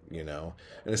 You know,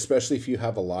 and especially if you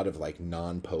have a lot of like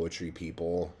non-poetry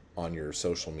people on your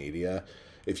social media,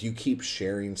 if you keep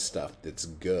sharing stuff that's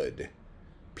good,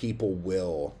 people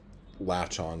will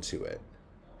latch onto it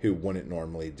who wouldn't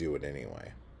normally do it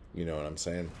anyway. You know what I'm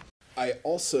saying? I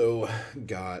also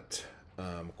got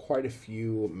quite a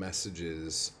few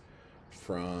messages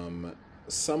from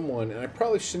someone, and I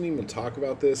probably shouldn't even talk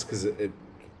about this because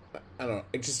I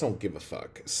just don't give a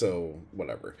fuck. So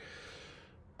whatever.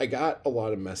 I got a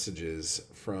lot of messages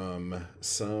from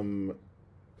some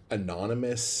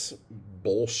anonymous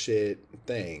bullshit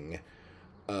thing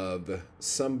of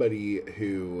somebody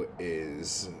who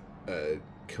is a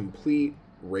complete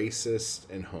racist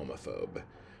and homophobe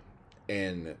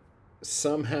and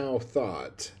somehow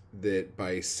thought that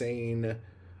by saying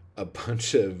a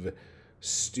bunch of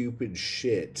stupid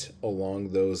shit along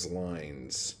those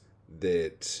lines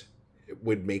that it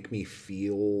would make me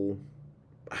feel,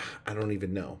 I don't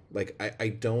even know. Like, I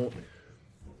don't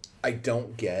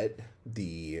get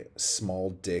the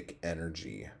small dick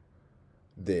energy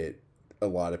that a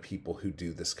lot of people who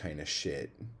do this kind of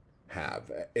shit have.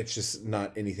 It's just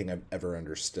not anything I've ever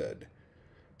understood.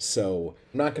 So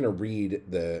I'm not going to read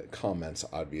the comments,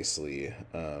 obviously.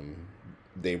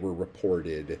 They were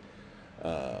reported.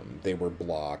 They were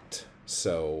blocked.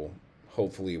 So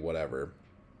hopefully whatever.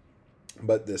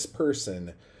 But this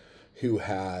person who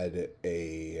had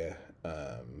a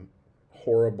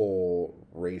horrible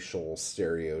racial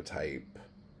stereotype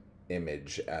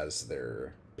image as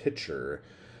their picture,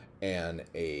 and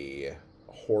a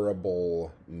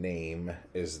horrible name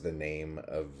is the name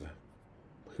of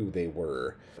who they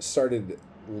were, started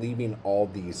leaving all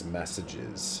these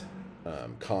messages,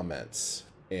 comments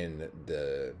in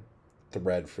the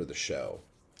thread for the show.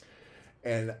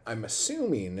 And I'm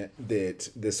assuming that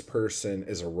this person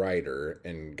is a writer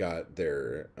and got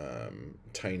their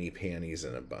tiny panties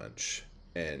in a bunch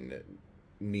and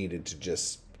needed to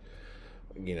just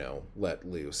let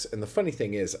loose. And the funny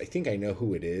thing is, I think I know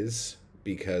who it is,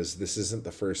 because this isn't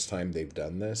the first time they've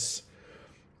done this.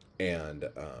 And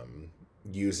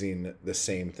using the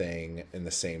same thing in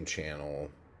the same channel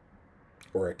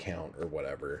or account or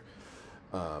whatever.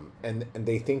 And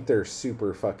they think they're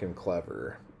super fucking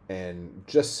clever. And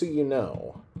just so you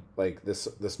know, like,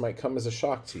 this might come as a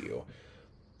shock to you.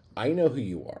 I know who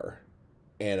you are,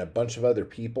 and a bunch of other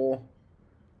people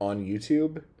on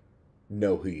YouTube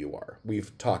know who you are.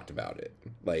 We've talked about it,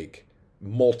 like,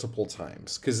 multiple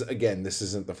times. Because, again, this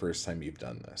isn't the first time you've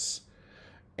done this.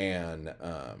 And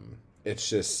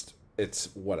it's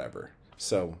whatever.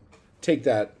 So take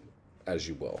that as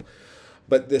you will.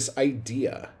 But this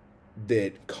idea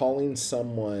that calling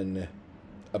someone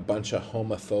a bunch of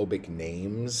homophobic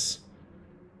names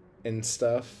and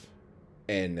stuff,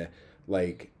 and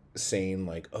like saying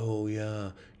like, oh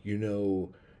yeah,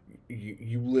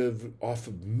 you live off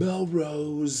of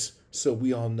Melrose, so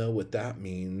we all know what that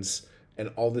means,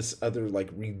 and all this other like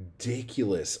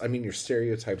ridiculous, I mean, your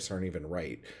stereotypes aren't even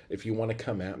right. If you want to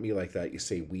come at me like that, you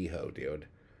say WeHo, dude.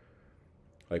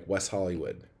 Like West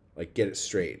Hollywood. Like, get it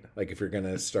straight. Like, if you're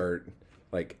gonna start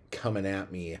like coming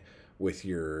at me with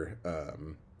your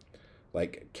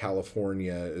like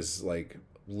California is like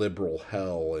liberal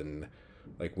hell, and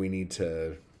like we need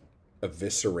to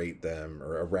eviscerate them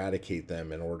or eradicate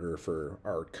them in order for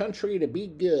our country to be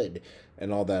good,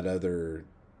 and all that other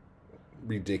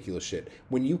ridiculous shit.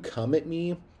 When you come at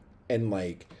me and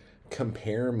like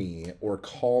compare me or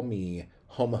call me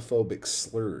homophobic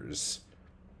slurs,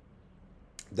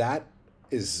 that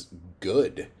is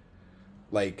good.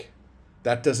 Like,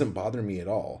 that doesn't bother me at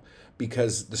all,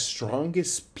 because the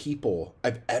strongest people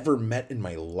I've ever met in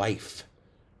my life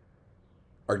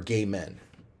are gay men.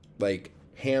 Like,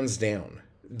 hands down.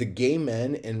 The gay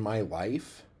men in my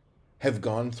life have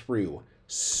gone through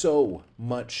so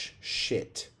much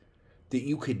shit that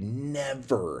you could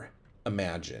never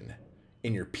imagine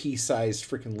in your pea-sized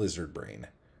freaking lizard brain.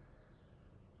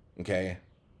 Okay?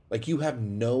 Like, you have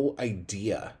no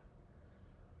idea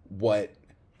what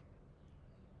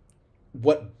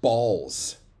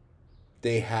balls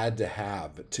they had to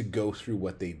have to go through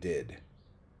what they did.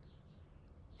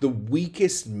 The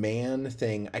weakest man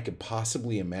thing I could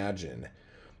possibly imagine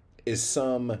is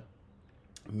some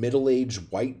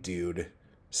middle-aged white dude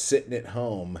sitting at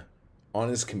home on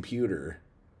his computer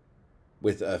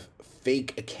with a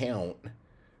fake account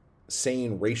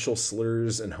saying racial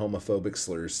slurs and homophobic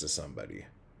slurs to somebody,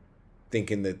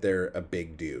 thinking that they're a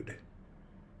big dude.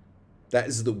 That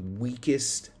is the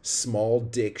weakest small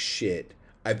dick shit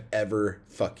I've ever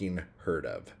fucking heard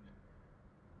of.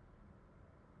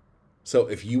 So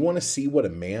if you want to see what a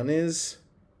man is,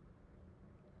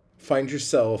 find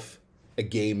yourself a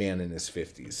gay man in his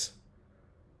 50s.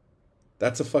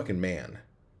 That's a fucking man.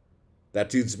 That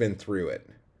dude's been through it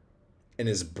and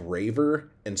is braver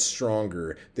and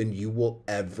stronger than you will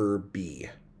ever be.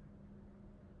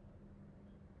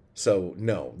 So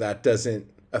no, that doesn't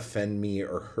offend me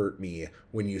or hurt me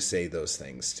when you say those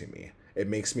things to me. It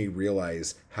makes me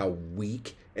realize how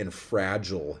weak and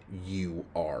fragile you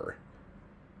are.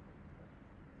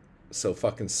 So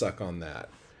fucking suck on that.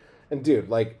 And dude,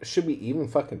 like, should we even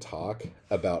fucking talk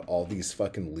about all these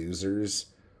fucking losers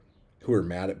who are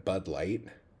mad at Bud Light?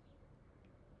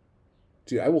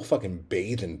 Dude, I will fucking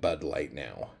bathe in Bud Light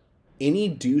now. Any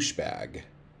douchebag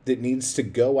that needs to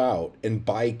go out and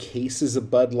buy cases of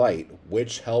Bud Light,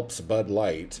 which helps Bud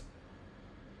Light,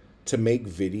 to make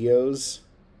videos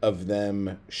of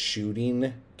them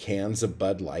shooting cans of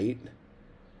Bud Light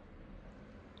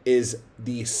is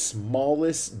the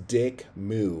smallest dick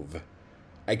move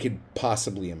I could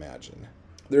possibly imagine.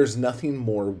 There's nothing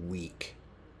more weak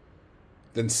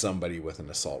than somebody with an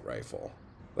assault rifle.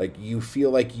 Like, you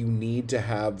feel like you need to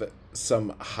have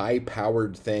some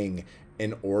high-powered thing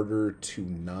in order to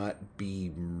not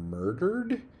be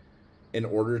murdered, in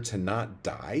order to not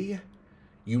die.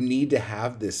 You need to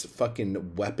have this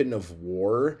fucking weapon of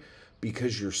war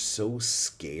because you're so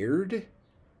scared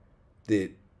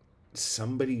that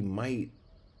somebody might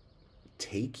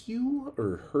take you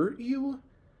or hurt you.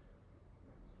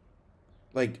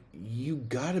 Like, you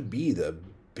gotta be the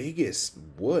biggest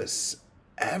wuss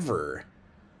ever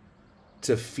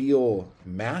to feel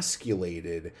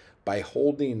masculated by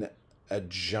holding a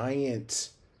giant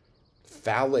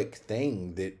phallic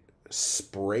thing that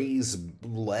sprays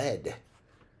lead.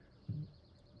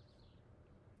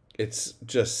 It's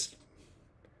just,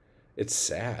 it's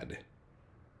sad.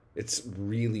 It's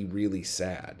really, really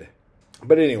sad.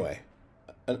 But anyway,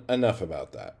 enough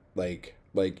about that. Like,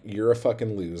 you're a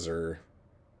fucking loser,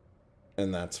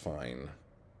 and that's fine.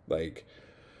 Like,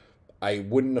 I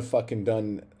wouldn't have fucking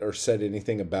done or said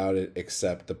anything about it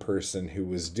except the person who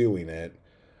was doing it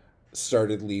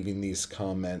started leaving these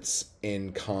comments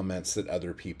in comments that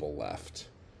other people left.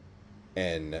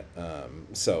 And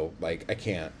so, like, I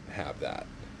can't have that.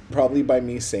 Probably by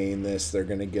me saying this, they're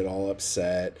going to get all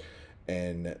upset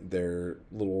and their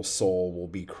little soul will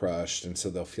be crushed. And so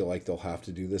they'll feel like they'll have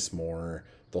to do this more.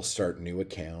 They'll start new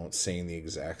accounts saying the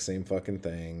exact same fucking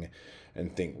thing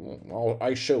and think, well,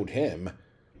 I showed him.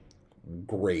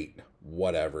 Great,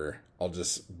 whatever. I'll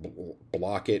just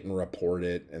block it and report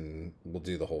it and we'll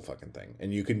do the whole fucking thing.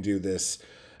 And you can do this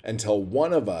until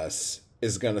one of us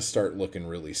is going to start looking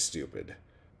really stupid.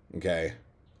 Okay?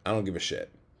 I don't give a shit.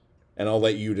 And I'll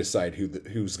let you decide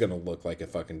who's going to look like a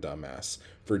fucking dumbass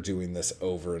for doing this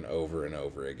over and over and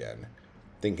over again.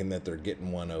 Thinking that they're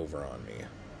getting one over on me.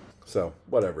 So,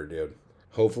 whatever, dude.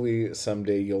 Hopefully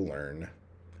someday you'll learn.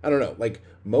 I don't know. Like,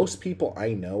 most people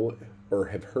I know or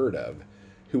have heard of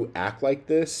who act like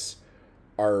this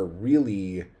are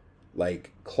really,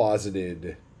 like,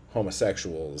 closeted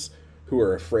homosexuals who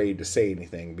are afraid to say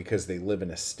anything because they live in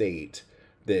a state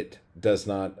that does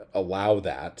not allow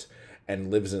that and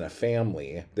lives in a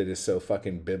family that is so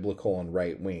fucking biblical and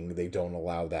right-wing, they don't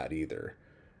allow that either.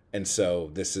 And so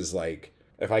this is like,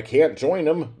 if I can't join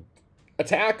them,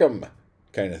 attack them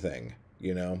kind of thing,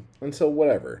 you know? And so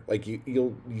whatever. Like,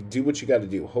 you do what you got to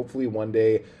do. Hopefully one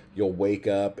day you'll wake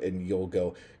up and you'll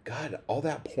go, God, all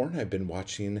that porn I've been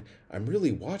watching, I'm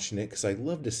really watching it because I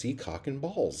love to see cock and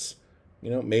balls. You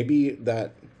know, maybe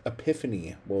that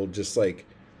epiphany will just, like,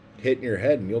 hit in your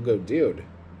head and you'll go, dude,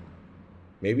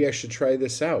 maybe I should try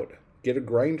this out. Get a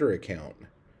Grindr account.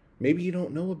 Maybe you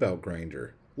don't know about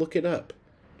Grindr. Look it up.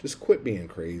 Just quit being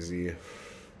crazy.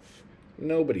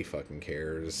 Nobody fucking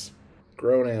cares.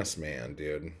 Grown-ass man,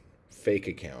 dude. Fake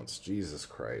accounts. Jesus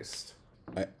Christ.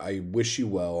 I wish you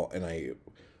well, and I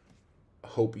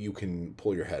hope you can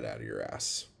pull your head out of your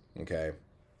ass. Okay?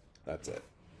 That's it.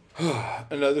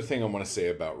 Another thing I want to say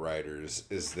about writers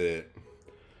is that,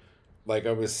 like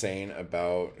I was saying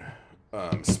about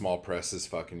small presses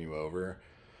fucking you over,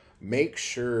 make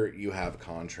sure you have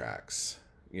contracts,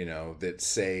 you know, that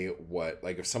say what,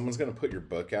 like if someone's going to put your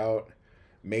book out,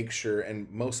 make sure, and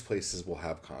most places will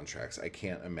have contracts. I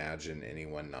can't imagine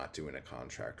anyone not doing a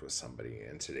contract with somebody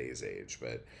in today's age,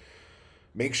 but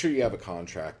make sure you have a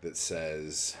contract that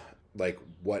says, like,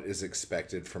 what is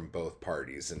expected from both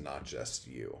parties and not just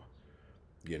you.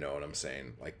 You know what I'm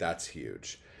saying? Like, that's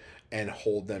huge. And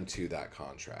hold them to that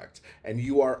contract. And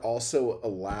you are also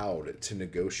allowed to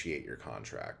negotiate your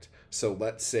contract. So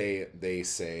let's say they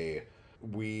say,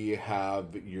 we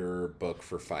have your book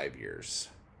for 5 years.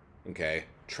 Okay?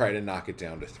 Try to knock it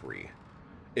down to 3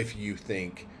 if you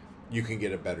think you can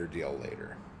get a better deal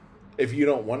later. If you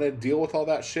don't want to deal with all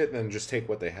that shit, then just take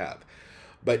what they have.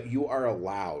 But you are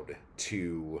allowed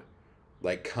to,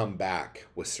 like, come back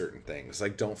with certain things.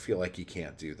 Like, don't feel like you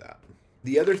can't do that.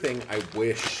 The other thing I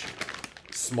wish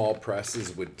small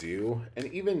presses would do,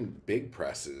 and even big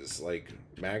presses, like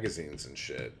magazines and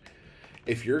shit,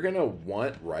 if you're gonna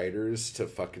want writers to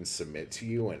fucking submit to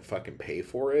you and fucking pay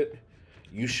for it,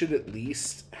 you should at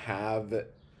least have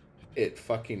it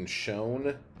fucking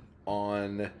shown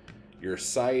on your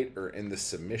site or in the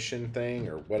submission thing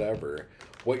or whatever,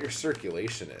 what your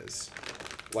circulation is.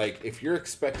 Like, if you're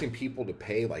expecting people to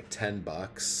pay like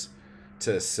 $10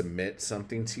 to submit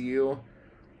something to you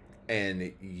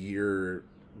and your,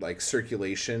 like,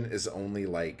 circulation is only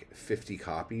like 50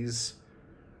 copies,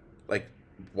 like,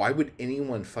 why would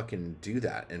anyone fucking do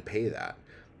that and pay that?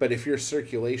 But if your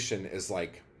circulation is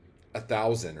like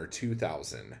 1,000 or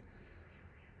 2,000,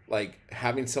 like,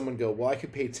 having someone go, well, I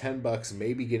could pay $10,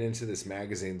 maybe get into this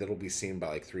magazine that'll be seen by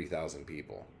like 3,000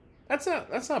 people. That's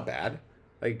not bad.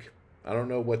 Like, I don't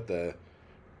know what the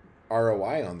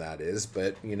ROI on that is,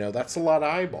 but, you know, that's a lot of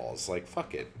eyeballs. Like,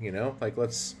 fuck it, you know? Like,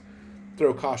 let's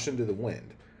throw caution to the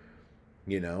wind,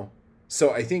 you know?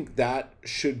 So I think that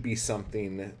should be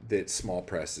something that small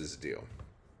presses do.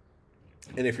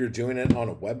 And if you're doing it on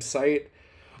a website,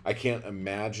 I can't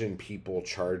imagine people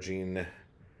charging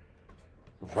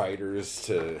writers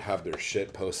to have their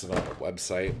shit posted on a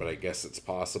website, but I guess it's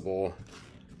possible.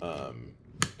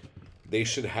 They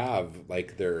should have,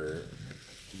 like, their,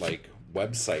 like,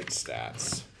 website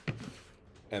stats.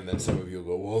 And then some of you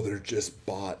will go, well, they're just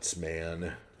bots,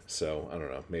 man. So, I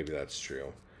don't know. Maybe that's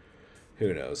true.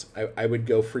 Who knows? I would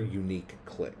go for unique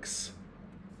clicks.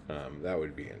 That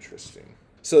would be interesting.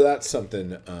 So that's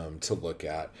something to look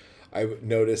at. I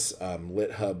noticed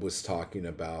LitHub was talking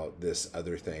about this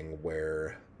other thing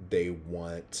where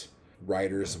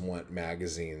writers want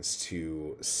magazines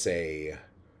to say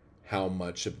how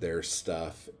much of their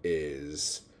stuff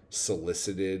is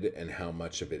solicited and how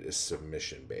much of it is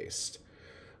submission based.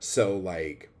 So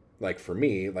like for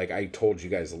me, like I told you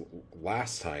guys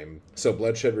last time, so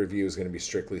Bloodshed Review is going to be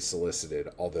strictly solicited,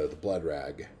 although the Blood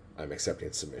Rag I'm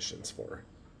accepting submissions for,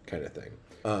 kind of thing.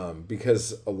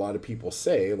 Because a lot of people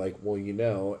say, like,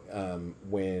 well,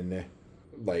 when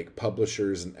like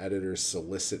publishers and editors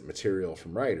solicit material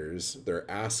from writers, they're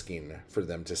asking for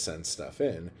them to send stuff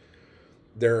in.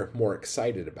 They're more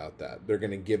excited about that. They're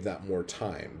going to give that more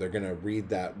time. They're going to read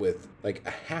that with like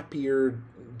a happier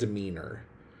demeanor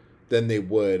than they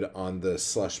would on the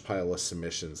slush pile of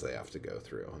submissions they have to go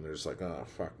through. And they're just like, oh,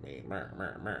 fuck me.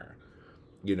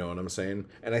 You know what I'm saying?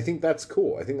 And I think that's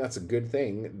cool. I think that's a good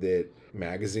thing that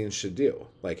magazines should do.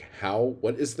 Like,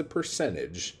 what is the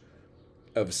percentage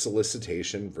of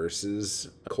solicitation versus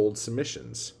cold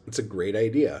submissions? It's a great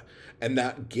idea. And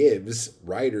that gives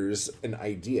writers an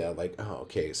idea, like, oh,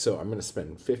 okay, so I'm going to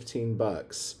spend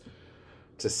 $15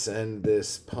 to send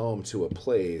this poem to a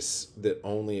place that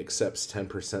only accepts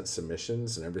 10%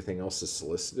 submissions and everything else is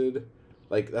solicited.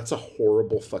 Like, that's a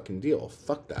horrible fucking deal.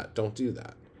 Fuck that. Don't do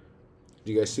that.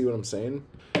 Do you guys see what I'm saying?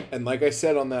 And like I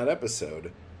said on that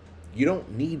episode, you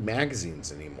don't need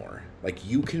magazines anymore. Like,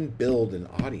 you can build an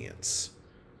audience,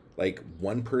 like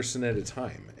one person at a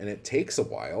time. And it takes a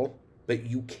while, but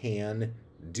you can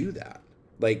do that.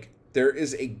 Like, there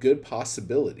is a good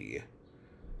possibility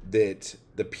that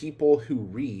the people who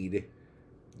read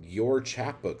your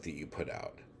chapbook that you put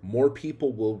out, more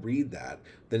people will read that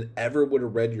than ever would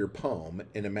have read your poem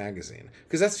in a magazine.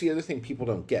 Because that's the other thing people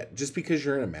don't get. Just because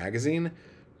you're in a magazine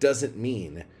doesn't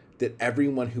mean that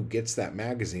everyone who gets that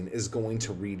magazine is going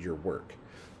to read your work.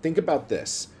 Think about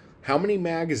this. How many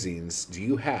magazines do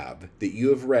you have that you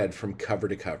have read from cover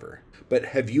to cover? But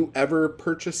have you ever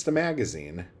purchased a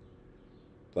magazine,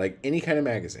 like any kind of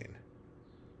magazine?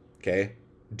 Okay?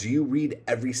 Do you read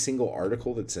every single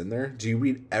article that's in there? Do you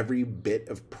read every bit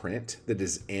of print that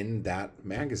is in that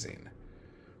magazine?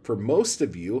 For most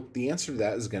of you, the answer to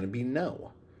that is going to be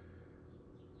no.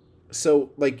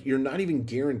 So, like, you're not even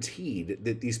guaranteed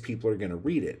that these people are going to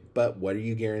read it. But what are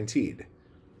you guaranteed?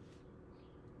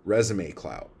 Resume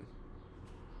clout.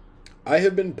 I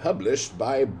have been published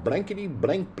by blankety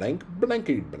blank blank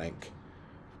blankety blank.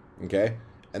 Okay?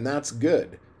 And that's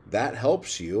good. That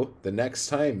helps you the next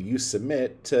time you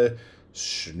submit to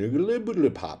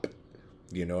Schnoogly-boodly-pop.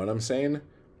 You know what I'm saying?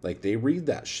 Like, they read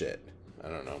that shit. I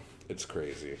don't know. It's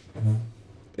crazy.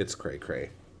 It's cray-cray.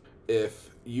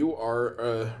 If you are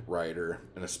a writer,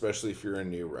 and especially if you're a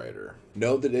new writer,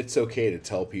 know that it's okay to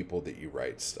tell people that you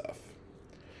write stuff.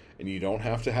 And you don't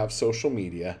have to have social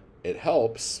media. It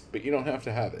helps, but you don't have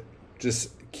to have it.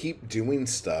 Just keep doing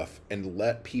stuff and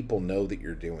let people know that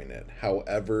you're doing it,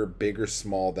 however big or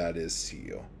small that is to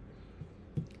you.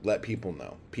 Let people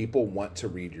know. People want to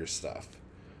read your stuff,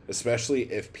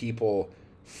 especially if people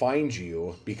find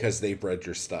you because they've read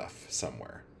your stuff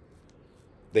somewhere.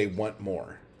 They want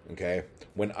more, okay?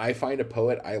 When I find a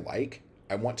poet I like,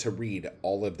 I want to read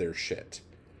all of their shit.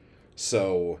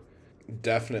 So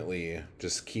definitely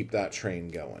just keep that train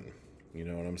going. You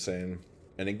know what I'm saying?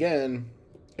 And again,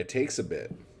 it takes a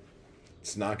bit.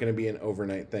 It's not going to be an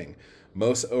overnight thing.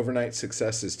 Most overnight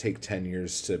successes take 10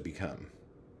 years to become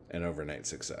an overnight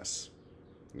success.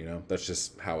 You know, that's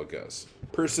just how it goes.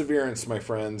 Perseverance, my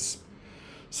friends.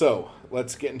 So,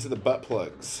 let's get into the butt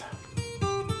plugs.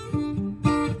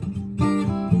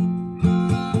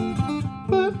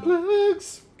 Butt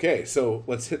plugs! Okay, so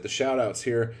let's hit the shout outs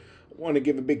here. I want to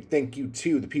give a big thank you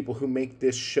to the people who make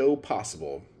this show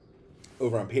possible.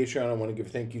 Over on Patreon, I want to give a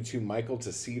thank you to Michael,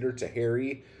 to Cedar, to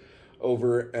Harry.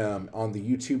 Over on the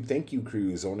YouTube thank you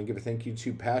crews, I want to give a thank you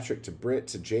to Patrick, to Britt,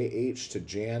 to JH, to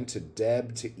Jan, to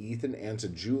Deb, to Ethan, and to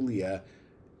Julia.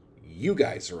 You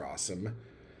guys are awesome.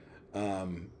 Oh,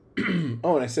 and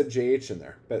I said JH in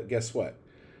there, but guess what?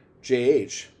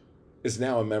 JH is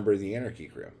now a member of the Anarchy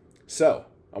Crew. So,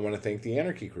 I want to thank the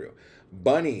Anarchy Crew.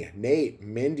 Bunny, Nate,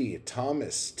 Mindy,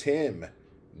 Thomas, Tim,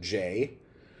 Jay,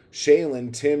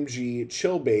 Shaylin, Tim G,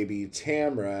 Chill Baby,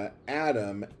 Tamra,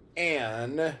 Adam,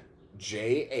 and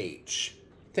JH.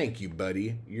 Thank you,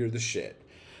 buddy. You're the shit.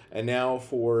 And now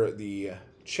for the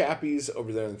chappies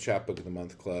over there in the Chapbook of the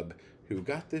Month Club who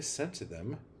got this sent to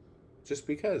them just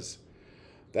because.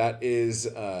 That is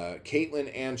Caitlin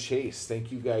and Chase.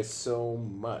 Thank you guys so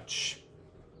much.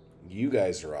 You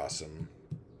guys are awesome.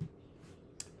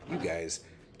 You guys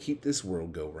keep this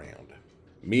world go round.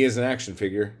 Me as an action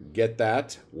figure, get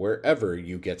that wherever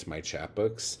you get my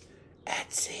chapbooks.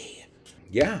 Etsy.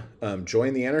 Yeah,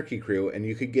 join the Anarchy Crew and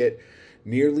you could get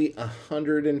nearly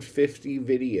 150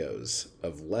 videos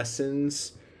of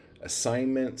lessons,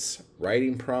 assignments,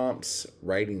 writing prompts,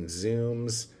 writing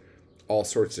Zooms, all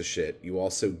sorts of shit. You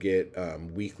also get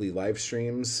weekly live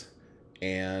streams,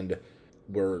 and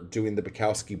we're doing the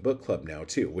Bukowski Book Club now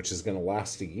too, which is going to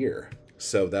last a year.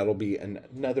 So that'll be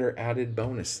another added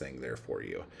bonus thing there for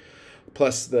you.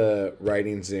 Plus the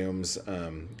writing Zooms.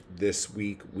 This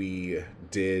week we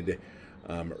did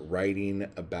writing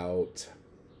about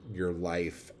your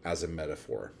life as a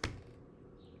metaphor.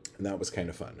 And that was kind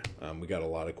of fun. We got a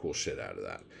lot of cool shit out of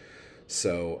that.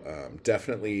 So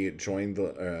definitely join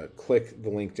click the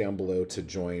link down below to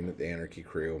join the Anarchy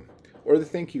Crew, or the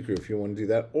Thank You Crew if you want to do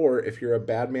that. Or if you're a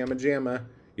bad mamma jamma,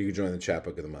 you can join the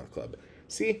Chapbook of the Month Club.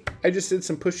 See, I just did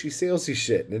some pushy salesy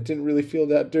shit and it didn't really feel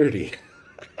that dirty.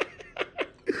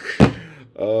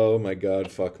 Oh my God,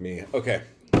 fuck me. Okay,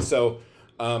 so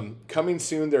coming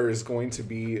soon, there is going to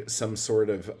be some sort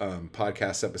of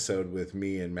podcast episode with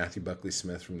me and Matthew Buckley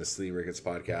Smith from the Slee Ricketts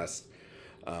podcast.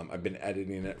 I've been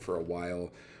editing it for a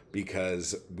while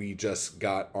because we just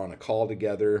got on a call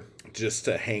together just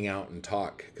to hang out and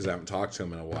talk, because I haven't talked to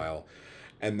him in a while.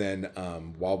 And then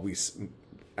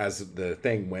as the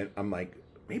thing went, I'm like,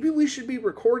 maybe we should be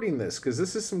recording this because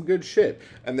this is some good shit.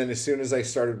 And then as soon as I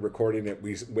started recording it,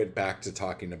 we went back to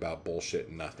talking about bullshit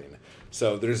and nothing.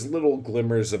 So there's little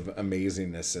glimmers of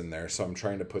amazingness in there. So I'm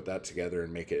trying to put that together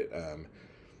and make it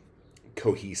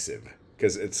cohesive,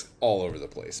 because it's all over the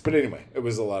place. But anyway, it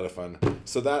was a lot of fun.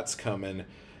 So that's coming.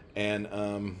 And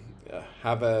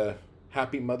have a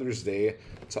happy Mother's Day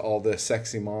to all the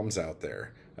sexy moms out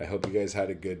there. I hope you guys had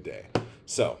a good day.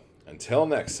 So until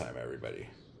next time, everybody,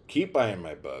 keep buying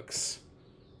my books,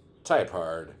 type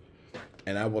hard,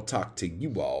 and I will talk to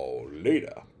you all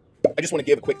later. I just want to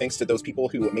give a quick thanks to those people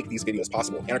who make these videos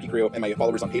possible. Anarchy Crew and my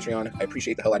followers on Patreon. I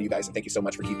appreciate the hell out of you guys, and thank you so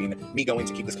much for keeping me going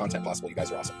to keep this content possible. You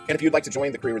guys are awesome. And if you'd like to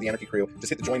join the crew or the Anarchy Crew, just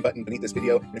hit the join button beneath this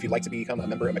video. And if you'd like to become a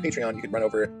member of my Patreon, you can run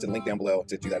over to the link down below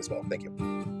to do that as well. Thank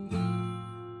you.